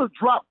killer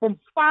drop from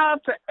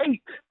 5 to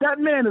 8. That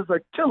man is a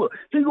killer.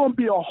 He's going to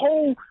be a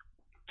whole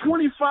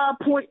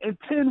 25-point and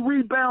 10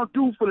 rebound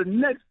dude for the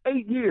next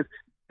 8 years.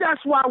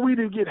 That's why we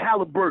didn't get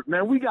Halliburton,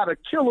 man. We got a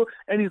killer,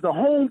 and he's a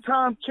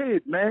hometown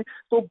kid, man.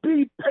 So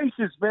be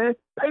patient, man.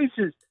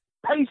 Patience,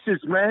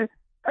 man.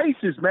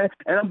 Patience, man.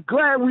 And I'm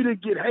glad we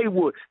didn't get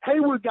Hayward.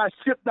 Hayward got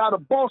shipped out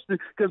of Boston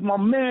because my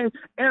man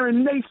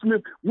Aaron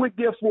Naismith went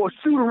there for a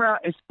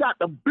shoot-around and shot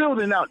the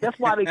building out. That's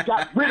why they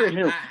got rid of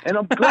him. And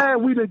I'm glad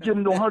we didn't give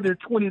him the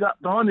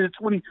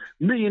 $120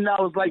 million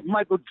like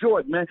Michael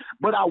Jordan, man.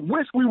 But I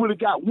wish we would have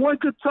got one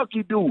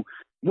Kentucky dude.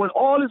 When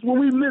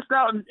we missed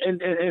out and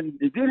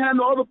didn't have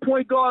no other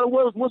point guard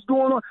or what's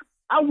going on,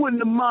 I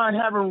wouldn't have mind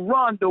having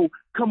Rondo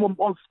come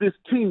amongst this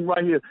team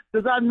right here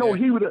because I know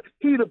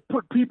he'd have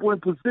put people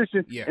in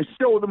position and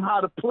showed them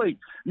how to play.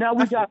 Now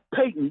we got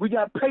Peyton. We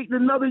got Peyton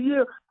another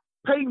year.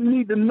 Peyton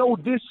need to know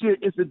this year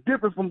is a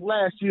difference from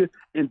last year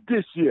and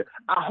this year.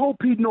 I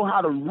hope he know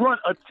how to run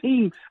a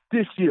team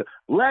this year.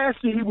 Last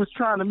year he was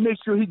trying to make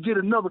sure he get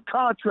another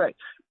contract.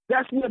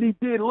 That's what he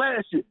did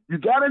last year. You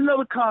got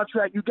another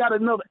contract. You got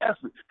another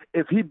effort.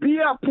 If he be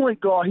our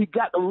point guard, he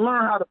got to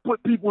learn how to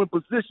put people in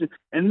position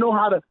and know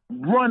how to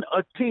run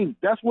a team.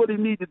 That's what he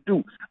need to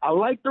do. I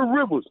like the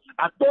Rivers.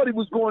 I thought he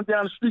was going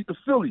down the street to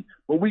Philly,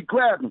 but we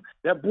grabbed him.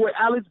 That boy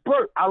Alex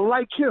Burke, I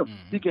like him.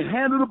 He can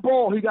handle the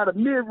ball. He got a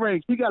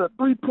mid-range. He got a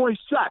three-point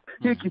shot.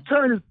 He can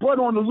turn his butt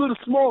on the little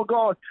small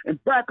guard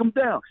and back him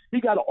down. He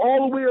got an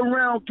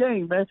all-the-way-around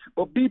game, man.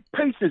 But be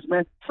patient,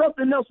 man.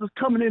 Something else is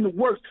coming in the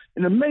works.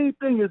 And the main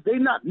thing is they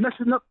not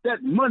messing up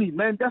that money,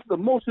 man. That's the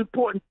most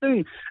important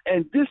thing.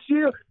 And this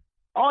year,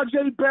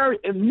 R.J. Barrett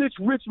and Mitch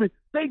Richmond,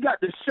 they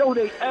got to show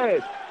their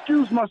ass.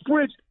 Excuse my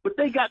French, but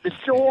they got to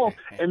show off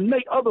and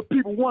make other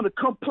people want to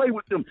come play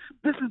with them.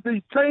 This is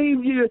the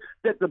same year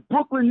that the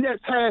Brooklyn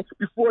Nets had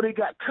before they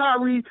got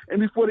Kyrie and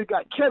before they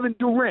got Kevin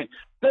Durant.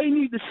 They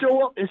need to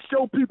show up and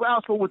show people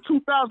out. So when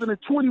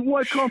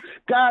 2021 comes,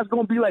 guys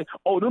going to be like,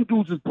 oh, them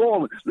dudes is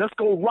balling. Let's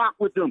go rock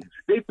with them.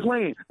 They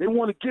playing. They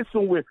want to get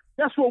somewhere.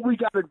 That's what we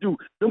got to do.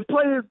 Them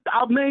players,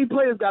 our main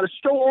players got to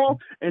show off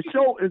and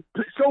show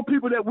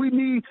people that we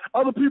need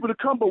other people to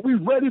come, but we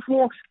ready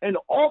for them. And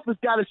the office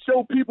got to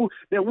show people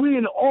that we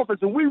in the office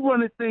and we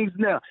running things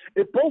now.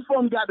 If both of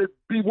them got to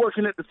be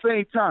working at the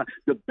same time,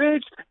 the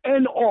bench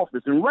and the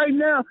office. And right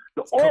now,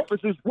 the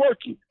office is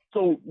working.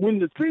 So when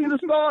the season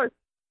starts,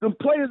 the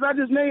players I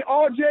just named,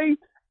 RJ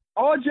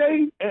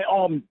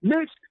and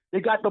Mitch, they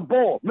got the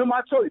ball. Remember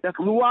I told you, that's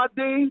Luau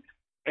Dean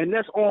and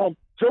that's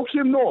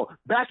Joakim Noah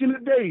back in the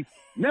days.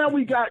 Now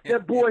we got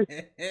that boy,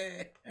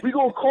 we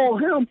going to call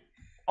him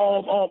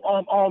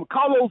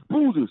Carlos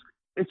Boozers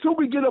until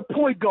we get a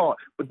point guard.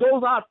 But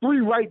those are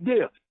three right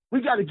there.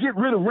 We got to get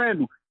rid of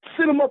Randall.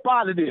 Sit him up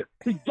out of there.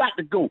 He got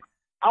to go.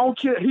 I don't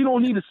care. He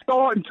don't need to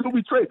start until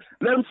we trade.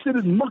 Let him sit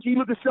his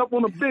monkey-looking self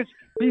on the bench.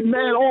 Be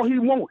mad all he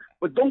wants.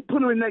 But don't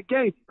put him in that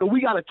game because we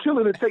got a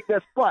killer to take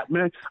that spot,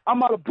 man.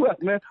 I'm out of breath,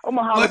 man. I'm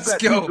going to holler back.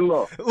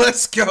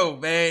 Let's go,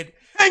 man.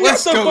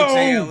 Let's go,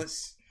 Jay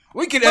Ellis.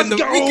 We can end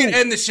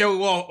the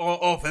show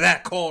off of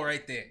that call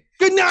right there.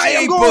 Good night.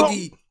 Jay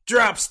Boogie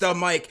drops the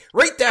mic.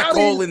 Rate that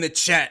call in the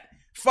chat.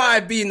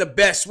 5 being the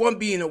best, 1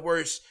 being the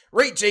worst.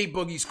 Rate J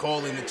Boogie's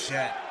call in the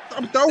chat.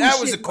 That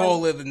was the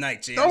call of the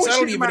night, Jay. I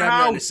don't even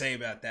have nothing to say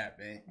about that,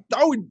 man.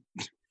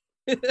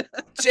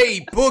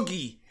 J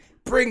Boogie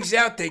brings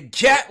out the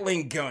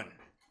Gatling gun,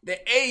 the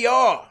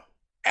AR.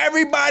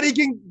 Everybody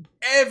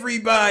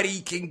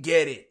can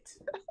get it.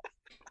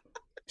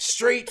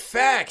 Straight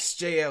facts,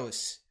 Jay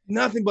Ellis.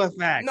 Nothing but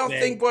facts.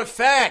 Nothing but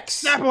facts.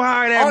 Snap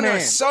behind that on man.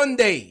 A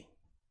Sunday.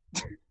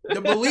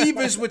 The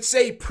believers would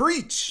say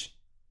preach.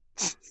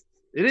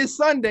 It is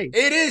Sunday.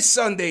 It is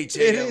Sunday,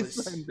 Jay Ellis. It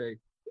is Sunday.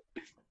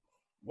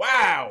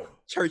 Wow.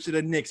 Church of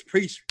the Knicks.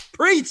 Preach,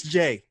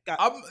 Jay.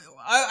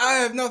 I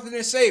have nothing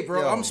to say,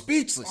 bro. I'm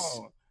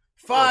speechless.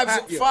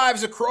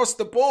 Fives across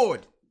the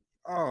board.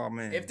 Oh,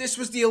 man. If this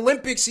was the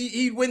Olympics,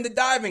 he'd win the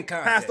diving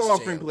contest. Pass the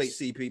offering plate,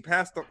 CP.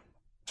 Pass the...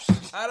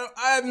 I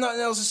have nothing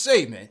else to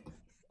say, man.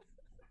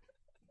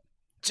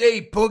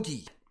 J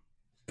Boogie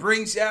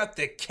brings out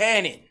the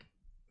cannon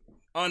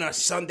on a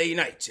Sunday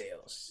night,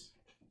 Jails.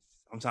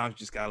 Sometimes you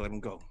just gotta let him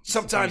go.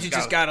 Sometimes you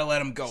just gotta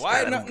let him go. I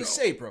have nothing to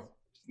say, bro.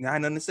 I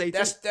have nothing to say.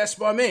 That's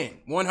my man.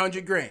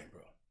 100 grand,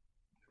 bro.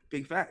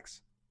 Big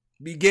facts.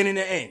 Beginning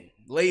to end.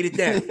 Laid it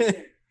down.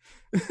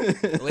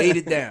 Laid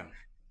it down.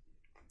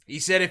 He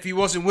said if he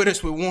wasn't with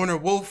us with Warner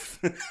Wolf.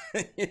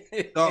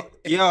 Jay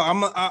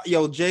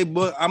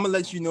Boog, I'm gonna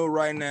let you know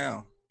right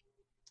now.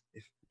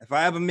 If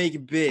I ever make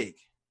it big,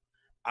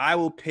 I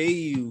will pay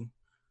you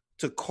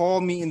to call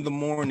me in the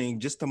morning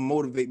just to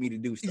motivate me to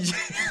do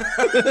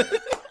stuff.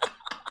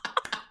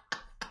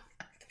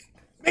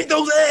 Make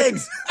those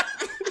eggs.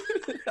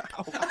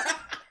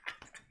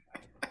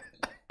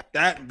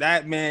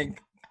 that man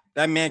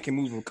can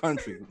move a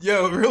country.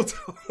 Yo, real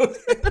talk.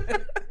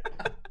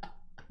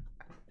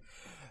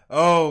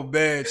 Oh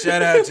man,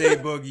 shout out J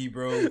Boogie,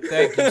 bro.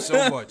 Thank you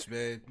so much,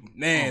 man.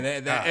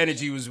 Man, that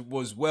energy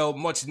was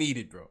much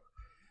needed, bro.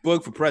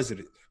 Boog for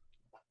president.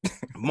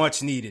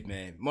 Much needed,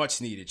 man. Much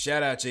needed.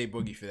 Shout out J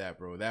Boogie for that,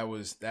 bro. That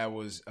was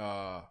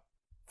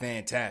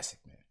fantastic,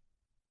 man.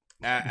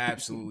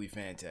 Absolutely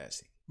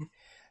fantastic.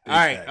 All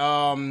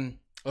right,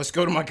 let's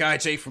go to my guy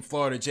Jay from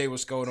Florida. Jay,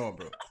 what's going on,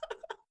 bro?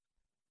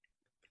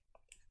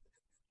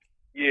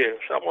 Yeah,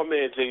 shout out my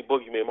man J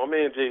Boogie, man. My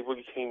man J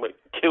Boogie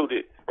killed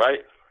it, right?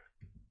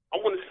 I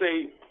want to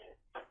say,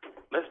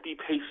 let's be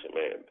patient,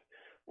 man.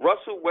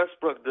 Russell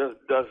Westbrook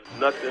does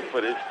nothing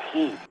for this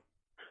team.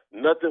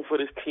 Nothing for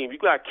this team. You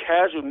got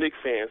casual Knicks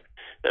fans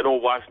that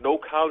don't watch no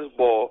college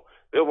ball.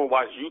 They don't even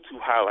watch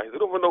YouTube highlights. They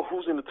don't even know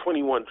who's in the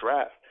 21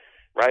 draft,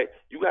 right?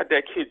 You got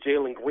that kid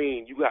Jalen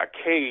Green. You got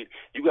Cade.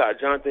 You got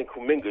Jonathan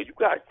Kuminga. You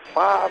got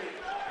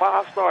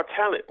five-star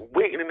talent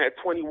waiting in that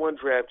 21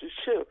 draft. Just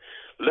chill.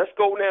 Let's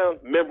go down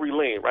memory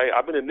lane, right?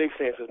 I've been a Knicks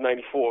fan since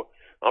 94.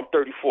 I'm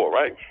 34,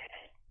 right?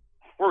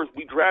 First,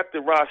 we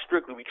drafted Rod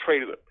Strickland. We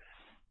traded him.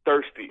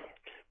 Thirsty.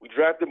 We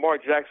drafted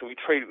Mark Jackson. We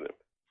traded him.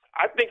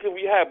 I think if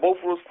we had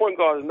both of those point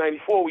guards in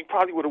 94, we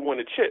probably would have won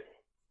the chip,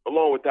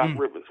 along with Doc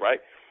Rivers,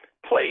 right?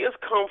 Players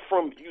come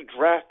from you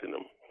drafting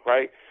them,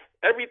 right?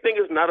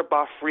 Everything is not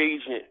about free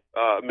agent,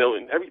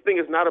 Milton. Everything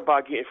is not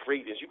about getting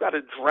free agents. You got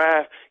to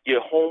draft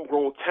your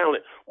homegrown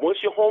talent. Once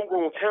your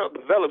homegrown talent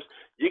develops,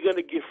 you're going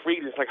to get free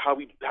agents like how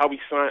we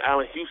signed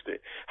Allen Houston,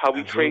 how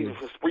we traded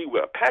for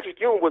Spreewell. Patrick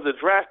Ewing was a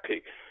draft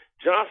pick.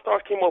 John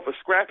Starks came off a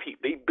scrap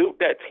heap. They built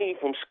that team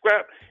from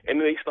scrap, and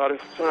then they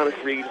started signing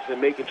free agents and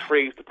making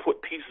trades to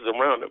put pieces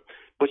around them.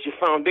 But your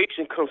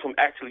foundation comes from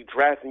actually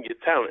drafting your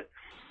talent.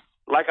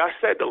 Like I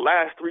said, the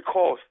last 3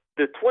 calls,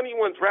 the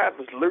 21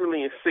 draft is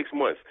literally in 6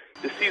 months.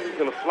 The season's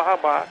going to fly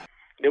by,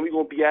 then we're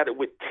going to be at it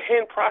with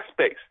 10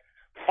 prospects,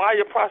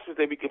 fire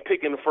prospects that we can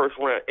pick in the first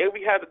round. And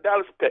we have the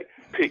Dallas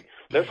pick.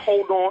 Let's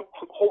hold out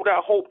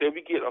hope that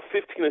we get a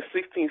 15 or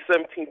 16,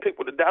 17 pick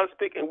with the Dallas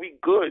pick, and we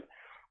good.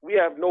 We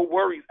have no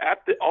worries.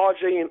 After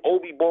RJ and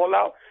Obi ball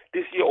out,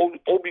 this year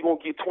Obi going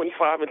to get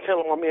 25 and 10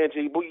 like my man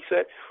Jay Boogie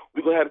said.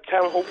 We're going to have the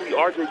talent. Hopefully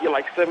RJ get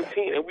like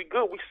 17, and we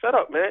good. We set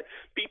up, man.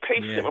 Be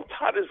patient. Yeah. I'm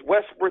tired of this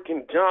Westbrook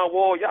and John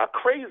Wall. Y'all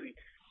crazy.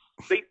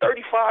 They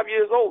 35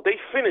 years old. They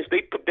finished.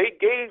 They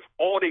gave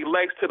all their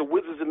legs to the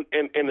Wizards and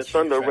the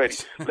Thunder already.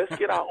 Let's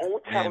get our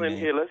own talent in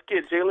here. Let's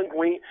get Jalen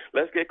Green.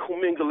 Let's get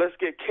Kuminga. Let's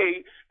get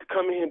Cade to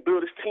come in here and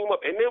build this team up.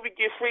 And then we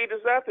get free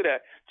agents after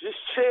that. Just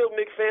chill,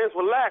 Knicks fans.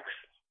 Relax.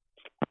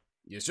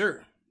 Yes,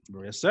 sir.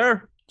 Yes,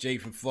 sir. Jay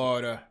from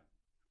Florida.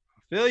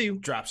 I feel you.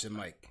 Drops it,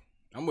 Mike.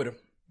 I'm with him.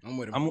 I'm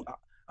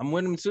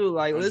with him too.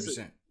 Like, 100%.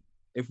 Listen,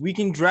 if we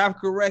can draft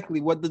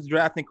correctly, what does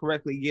drafting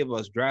correctly give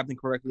us? Drafting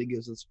correctly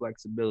gives us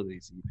flexibility,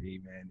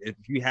 CP, man. If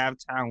you have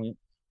talent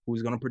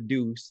who's going to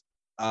produce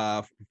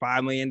for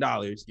 $5 million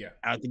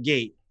out the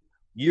gate,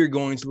 you're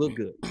going to look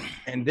good.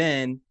 And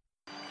then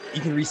you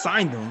can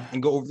re-sign them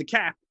and go over the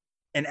cap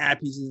and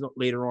add pieces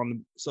later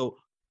on. So,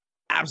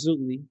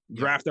 absolutely,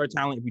 draft our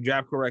talent. If we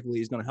draft correctly,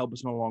 it's going to help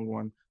us in the long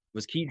run.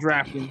 Let's keep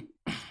drafting.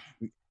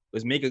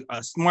 Let's make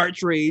a smart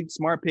trade,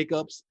 smart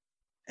pickups,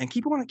 and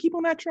keep on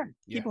that track.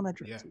 Keep on that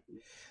track. Yeah.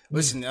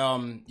 Listen,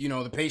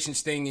 the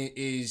patience thing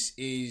is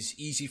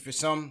easy for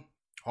some,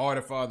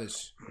 harder for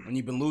others. When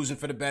you've been losing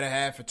for the better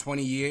half for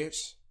 20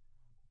 years,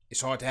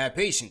 it's hard to have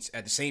patience.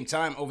 At the same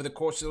time, over the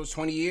course of those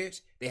 20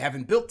 years, they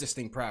haven't built this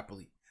thing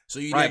properly. So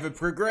you never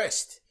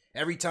progressed.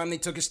 Every time they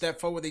took a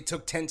step forward, they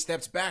took 10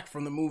 steps back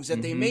from the moves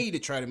that they made to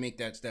try to make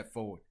that step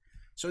forward.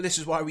 So this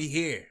is why we're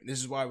here. This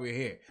is why we're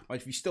here. But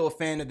if you're still a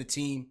fan of the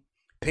team,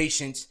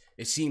 patience,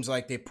 it seems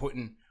like they're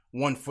putting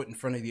one foot in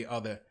front of the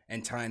other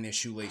and tying their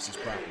shoelaces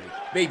properly.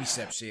 Baby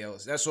steps,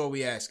 JLS. That's all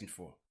we're asking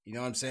for. You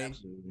know what I'm saying?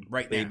 Absolutely.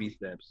 Right now. Baby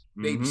steps.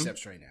 Baby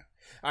steps right now.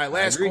 All right,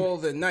 last call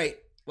of the night.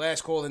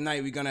 Last call of the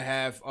night. We're gonna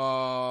have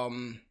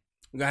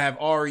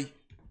Ari.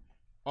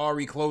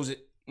 Ari, close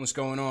it. What's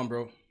going on,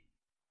 bro?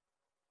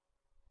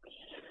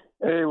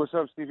 Hey, what's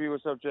up, Stevie?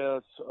 What's up,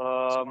 JLS?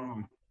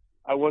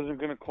 I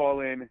wasn't gonna call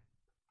in,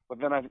 but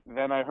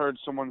then I heard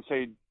someone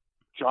say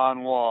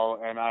John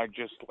Wall, and I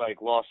just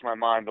lost my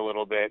mind a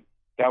little bit.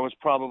 That was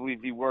probably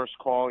the worst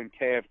call in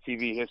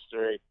KFTV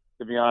history,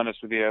 to be honest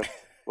with you.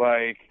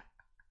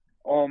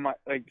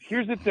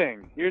 Here's the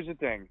thing.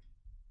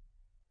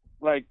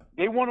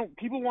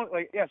 People want,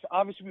 yes,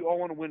 obviously we all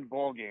want to win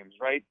ball games,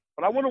 right?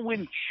 But I want to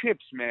win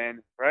chips,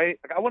 man, right?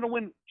 I want to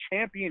win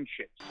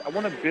championships. I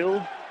want to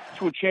build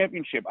to a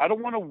championship. I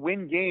don't want to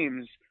win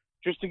games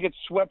just to get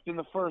swept in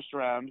the first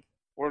round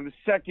or in the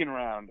second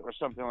round or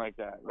something like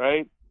that,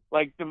 right?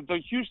 Like the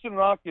Houston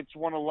Rockets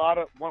won a lot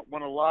of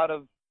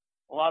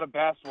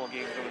basketball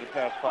games over the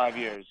past 5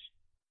 years,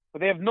 but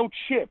they have no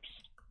chips.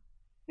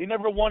 They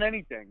never won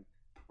anything,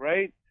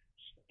 right?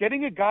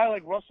 Getting a guy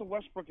like Russell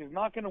Westbrook is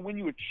not going to win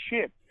you a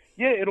chip.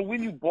 Yeah, it'll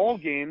win you ball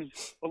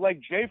games, but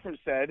like Jafer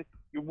said,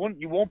 you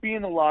won't be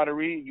in the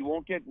lottery. You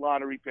won't get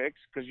lottery picks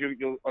because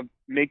you'll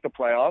make the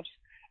playoffs,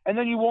 and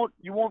then you won't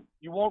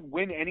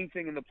win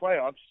anything in the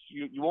playoffs.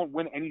 You won't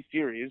win any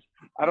series.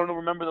 I don't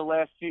remember the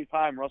last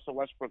time Russell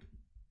Westbrook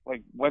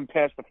went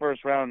past the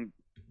first round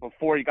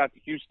before he got to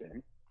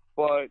Houston,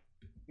 but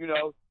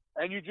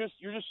and you're just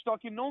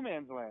stuck in no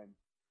man's land.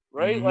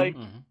 Right?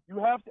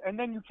 You have to, and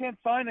then you can't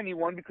sign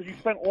anyone because you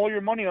spent all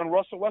your money on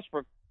Russell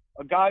Westbrook,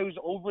 a guy who's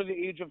over the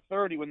age of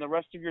 30 when the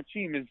rest of your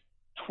team is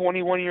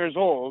 21 years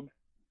old,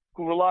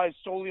 who relies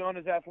solely on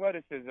his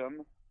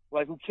athleticism,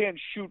 who can't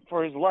shoot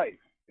for his life.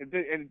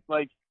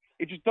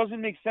 It just doesn't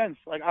make sense.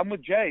 I'm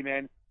with Jay,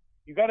 man.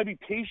 You got to be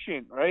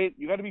patient, right?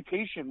 You got to be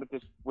patient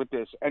with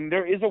this. And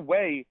there is a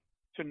way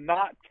to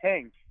not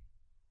tank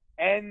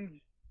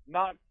and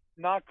not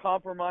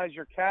compromise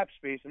your cap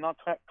space and not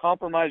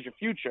compromise your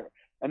future.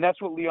 And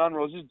that's what Leon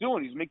Rose is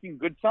doing. He's making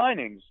good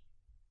signings.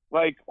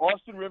 Like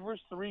Austin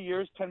Rivers, 3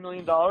 years, $10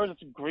 million. That's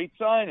a great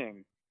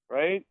signing,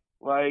 right?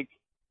 Nerlens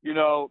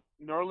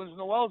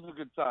Noel is a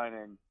good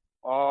signing.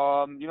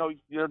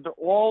 They're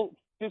all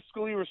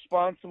fiscally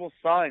responsible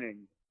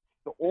signings.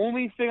 The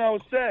only thing I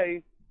would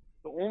say,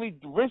 the only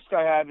risk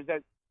I have is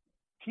that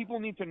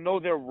people need to know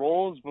their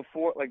roles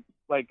before,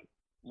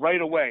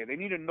 right away. They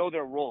need to know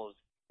their roles.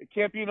 It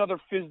can't be another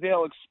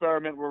Fizdale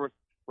experiment where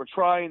we're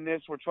trying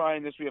this. We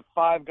have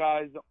 5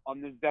 guys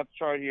on this depth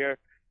chart here,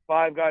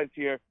 5 guys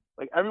here.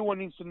 Everyone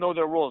needs to know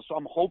their roles. So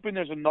I'm hoping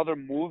there's another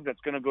move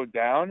that's going to go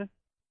down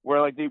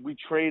where we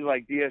trade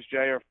DSJ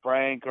or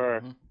Frank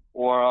or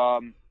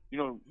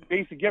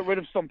basically get rid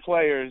of some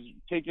players,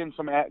 take in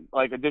some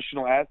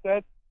additional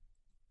assets.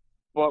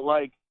 But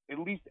at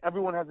least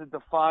everyone has a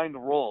defined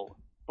role.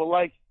 But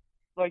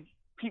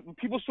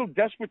people are so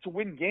desperate to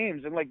win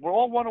games, and we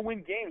all want to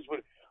win games,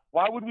 but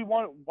why would we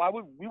want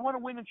to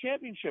win a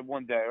championship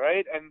one day,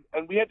 right? And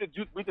we had to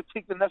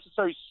take the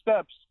necessary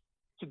steps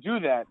to do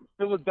that.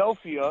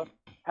 Philadelphia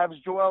has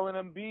Joel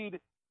Embiid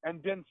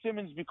and Ben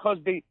Simmons because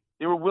they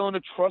were willing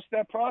to trust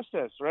that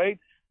process, right?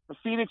 The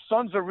Phoenix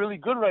Suns are really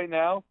good right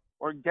now,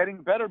 or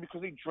getting better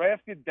because they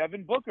drafted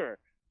Devin Booker.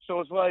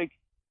 So it's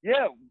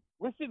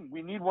listen,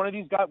 we need one of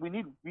these guys. We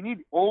need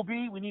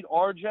Obi, we need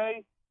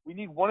RJ, we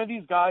need one of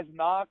these guys,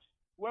 Knox,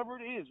 whoever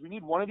it is. We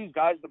need one of these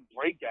guys to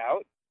break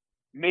out,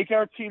 make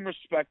our team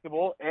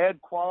respectable,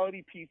 add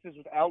quality pieces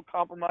without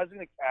compromising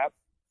the cap,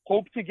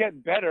 hope to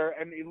get better,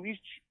 and at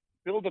least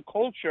build a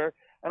culture.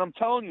 And I'm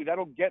telling you,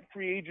 that'll get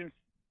free agents,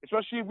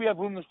 especially if we have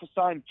room to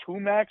sign 2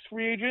 max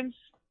free agents.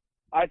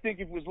 I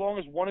think as long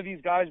as one of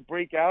these guys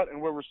break out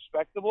and we're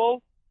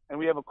respectable and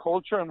we have a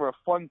culture and we're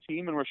a fun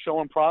team and we're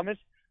showing promise,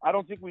 I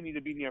don't think we need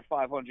to be near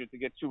 500 to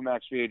get 2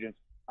 max free agents.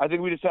 I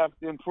think we just have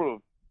to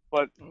improve.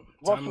 But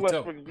Russell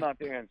Westbrook is not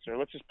the answer.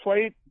 Let's just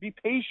play it. Be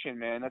patient,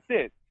 man. That's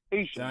it.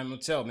 Patience. Time will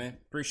tell, man.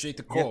 Appreciate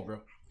the call,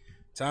 bro.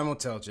 Time will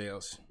tell,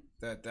 JLs.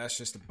 That's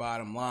just the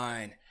bottom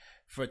line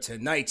for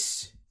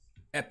tonight's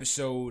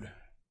episode.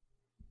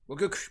 Well,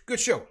 good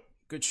show.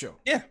 Good show.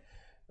 Yeah.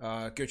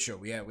 Good show.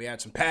 We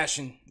had some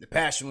passion. The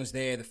passion was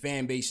there. The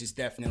fan base is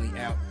definitely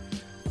out.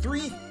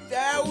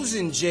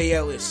 3,000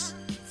 JLs.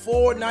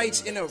 4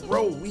 nights in a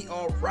row. We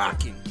are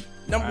rocking.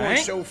 Number one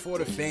show for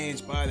the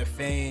fans, by the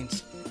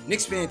fans.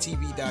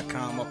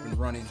 KnicksFanTV.com up and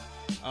running.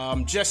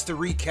 Just to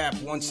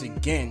recap once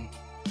again,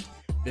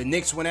 the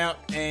Knicks went out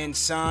and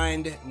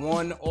signed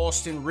one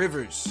Austin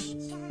Rivers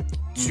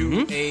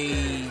to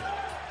a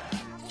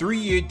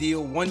 3-year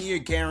deal, 1 year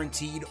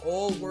guaranteed,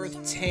 all worth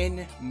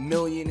 $10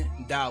 million.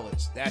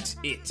 That's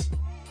it.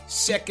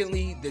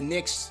 Secondly, the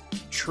Knicks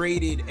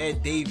traded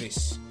Ed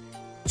Davis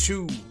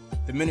to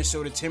the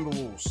Minnesota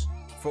Timberwolves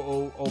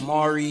for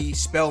Omari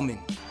Spellman,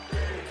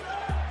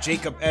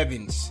 Jacob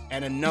Evans,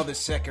 and another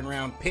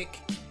second-round pick.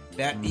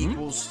 That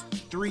equals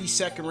 3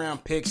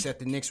 second-round picks that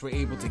the Knicks were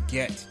able to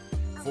get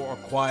for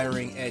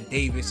acquiring Ed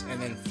Davis and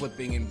then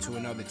flipping him to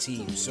another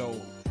team. So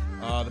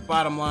the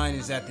bottom line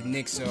is that the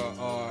Knicks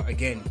are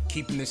again,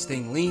 keeping this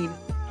thing lean.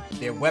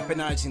 They're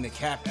weaponizing the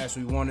cap as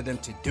we wanted them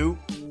to do.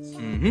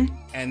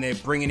 And they're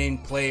bringing in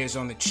players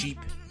on the cheap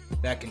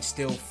that can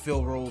still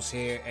fill roles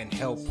here and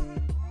help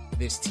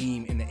this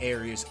team in the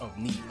areas of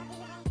need.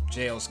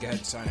 JL's, go ahead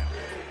and sign out.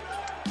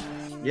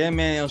 Yeah,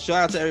 man.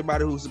 Shout out to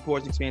everybody who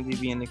supports Expand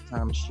TV and Nick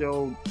Time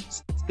Show.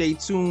 Stay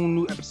tuned.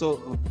 New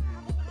episode of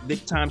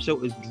Nick Time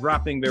Show is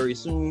dropping very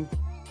soon.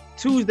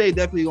 Tuesday,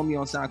 definitely going to be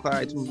on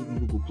SoundCloud, iTunes,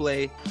 and Google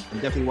Play.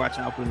 And definitely watch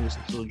out for this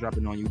episode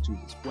dropping on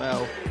YouTube as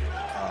well.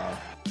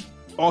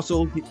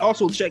 Also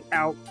check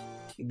out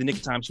the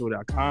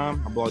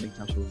NickTimeShow.com, our blog,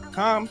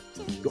 NickTimeShow.com.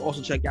 You can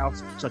also check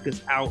us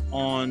out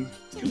on,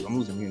 I'm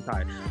losing, I'm getting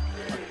tired.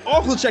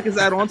 Also check us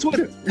out on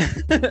Twitter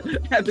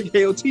at the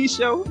KOT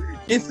Show,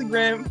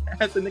 Instagram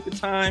at the Nick of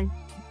Time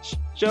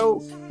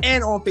Show,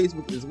 and on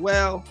Facebook as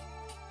well.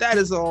 That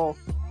is all.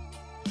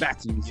 Back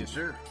to you. Yes,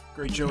 sir.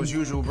 Great show as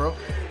usual, bro.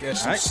 Get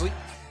some sleep.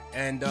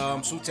 And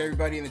salute to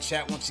everybody in the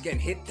chat once again.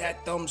 Hit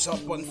that thumbs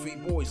up button for you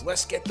boys.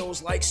 Let's get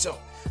those likes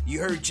up. You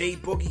heard Jay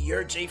Boogie, you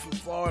heard Jay from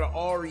Florida,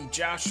 Ari,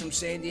 Josh from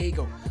San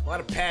Diego. A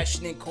lot of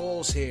passionate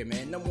calls here,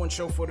 man. Number one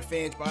show for the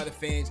fans, by the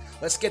fans.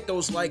 Let's get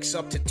those likes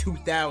up to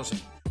 2,000.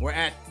 We're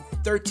at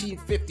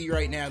 1,350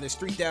 right now. There's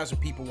 3,000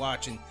 people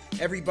watching.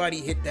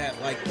 Everybody hit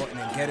that like button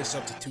and get us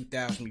up to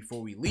 2,000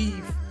 before we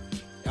leave.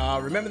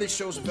 Remember, this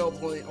show's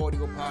available in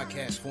audio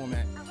podcast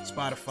format.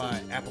 Spotify,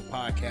 Apple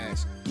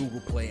Podcasts, Google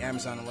Play,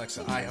 Amazon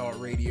Alexa,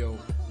 iHeartRadio,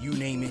 you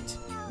name it.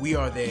 We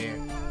are there.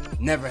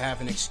 Never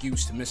have an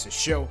excuse to miss a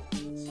show.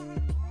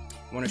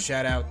 Want to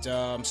shout out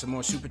some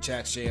more super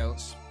chats,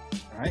 JLs.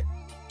 All right.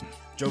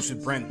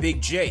 Joseph Brent,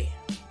 Big J,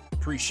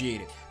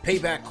 appreciate it.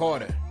 Payback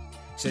Carter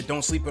said,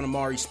 "Don't sleep on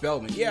Omari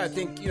Spellman." Yeah, I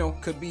think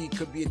could be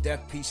a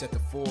depth piece at the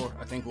 4.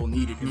 I think we'll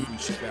need it if we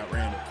ship out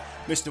Randall.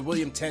 Mr.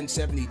 William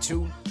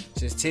 1072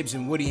 says Tibbs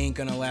and Woody ain't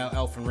gonna allow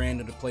Alfred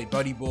Randall to play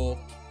buddy ball.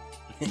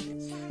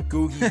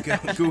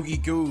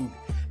 Googie Goog.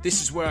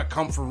 This is where I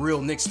come for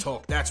real Knicks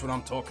talk. That's what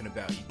I'm talking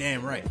about. You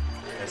damn right.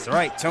 That's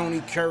right.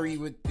 Tony Curry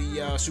with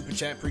the super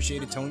chat.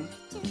 Appreciate it, Tony.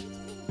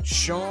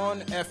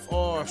 Sean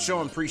FR.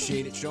 Sean,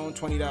 appreciate it. Sean,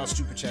 $20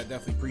 super chat.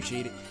 Definitely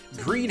appreciate it.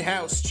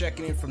 Greenhouse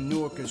checking in from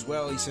Newark as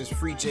well. He says,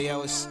 free J.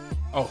 Ellis.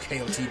 Oh,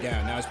 KOT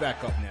down. Now it's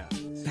back up now.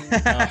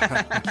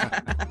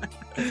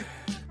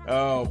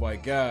 Oh my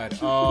God.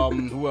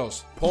 Who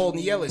else? Paul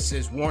Nielis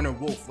says Warner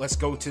Wolf. Let's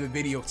go to the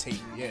videotape.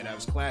 Yeah, that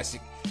was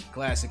classic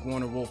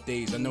Warner Wolf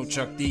days. I know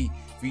Chuck D,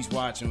 if he's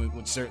watching,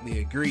 would certainly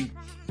agree.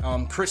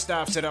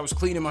 Christoph said I was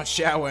cleaning my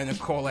shower and the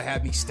caller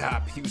had me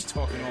stop. He was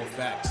talking all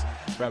facts.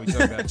 Probably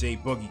talking about Jay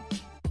Boogie.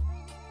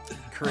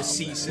 Chris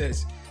C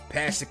says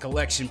pass the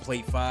collection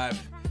plate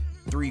 5.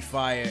 3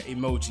 fire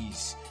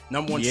emojis.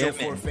 Number one show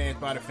for fans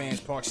by the fans.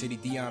 Park City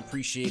Dion,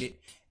 appreciate it.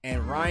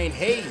 And Ryan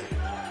Hay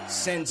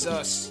sends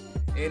us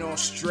an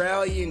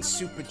Australian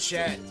super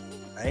chat.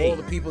 Hey. All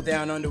the people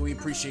down under, we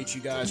appreciate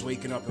you guys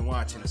waking up and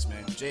watching us,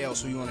 man. JL,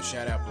 so you want to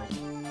shout out, bro?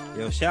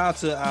 Yo, shout out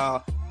to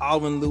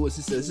Alvin Lewis.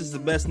 He says this is the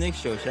best Knicks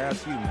show. Shout out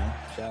to you, man.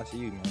 Shout out to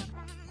you, man.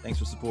 Thanks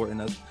for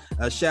supporting us.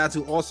 Shout out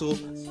to also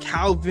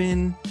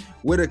Calvin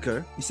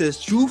Whitaker. He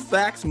says, true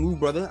facts move,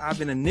 brother. I've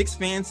been a Knicks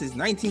fan since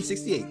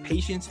 1968.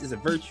 Patience is a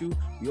virtue.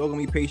 We all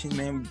gonna be patient,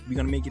 man. We're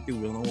gonna make it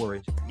through. Don't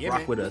worry. Yeah,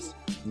 rock man. with us.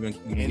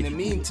 In the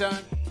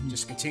meantime,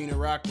 just continue to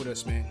rock with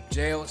us, man.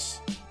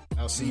 Jailus,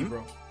 I'll see you,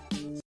 bro.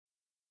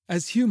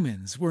 As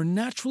humans, we're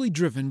naturally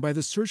driven by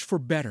the search for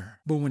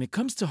better. But when it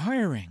comes to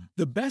hiring,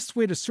 the best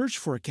way to search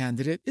for a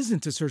candidate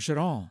isn't to search at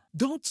all.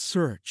 Don't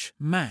search,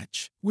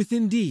 match with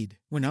Indeed.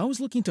 When I was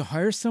looking to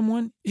hire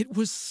someone, it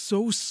was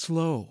so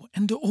slow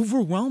and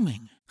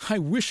overwhelming. I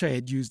wish I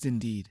had used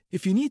Indeed.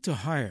 If you need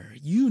to hire,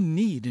 you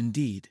need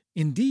Indeed.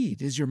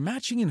 Indeed is your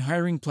matching and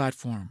hiring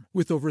platform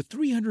with over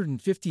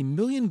 350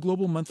 million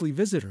global monthly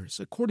visitors,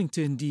 according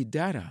to Indeed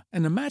data,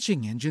 and a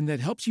matching engine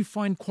that helps you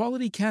find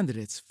quality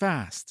candidates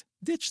fast.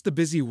 Ditch the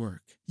busy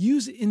work.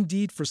 Use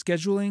Indeed for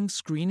scheduling,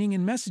 screening,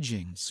 and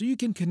messaging so you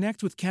can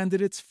connect with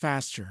candidates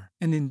faster.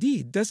 And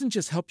Indeed doesn't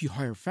just help you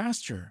hire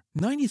faster.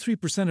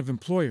 93% of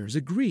employers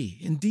agree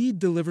Indeed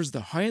delivers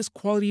the highest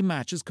quality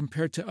matches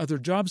compared to other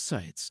job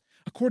sites,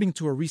 according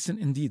to a recent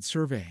Indeed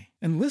survey.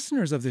 And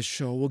listeners of this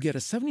show will get a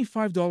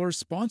 $75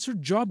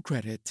 sponsored job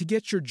credit to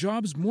get your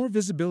jobs more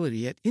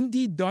visibility at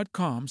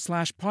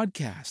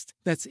Indeed.com/podcast.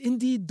 That's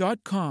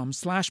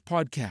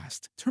Indeed.com/podcast.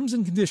 Terms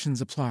and conditions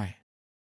apply.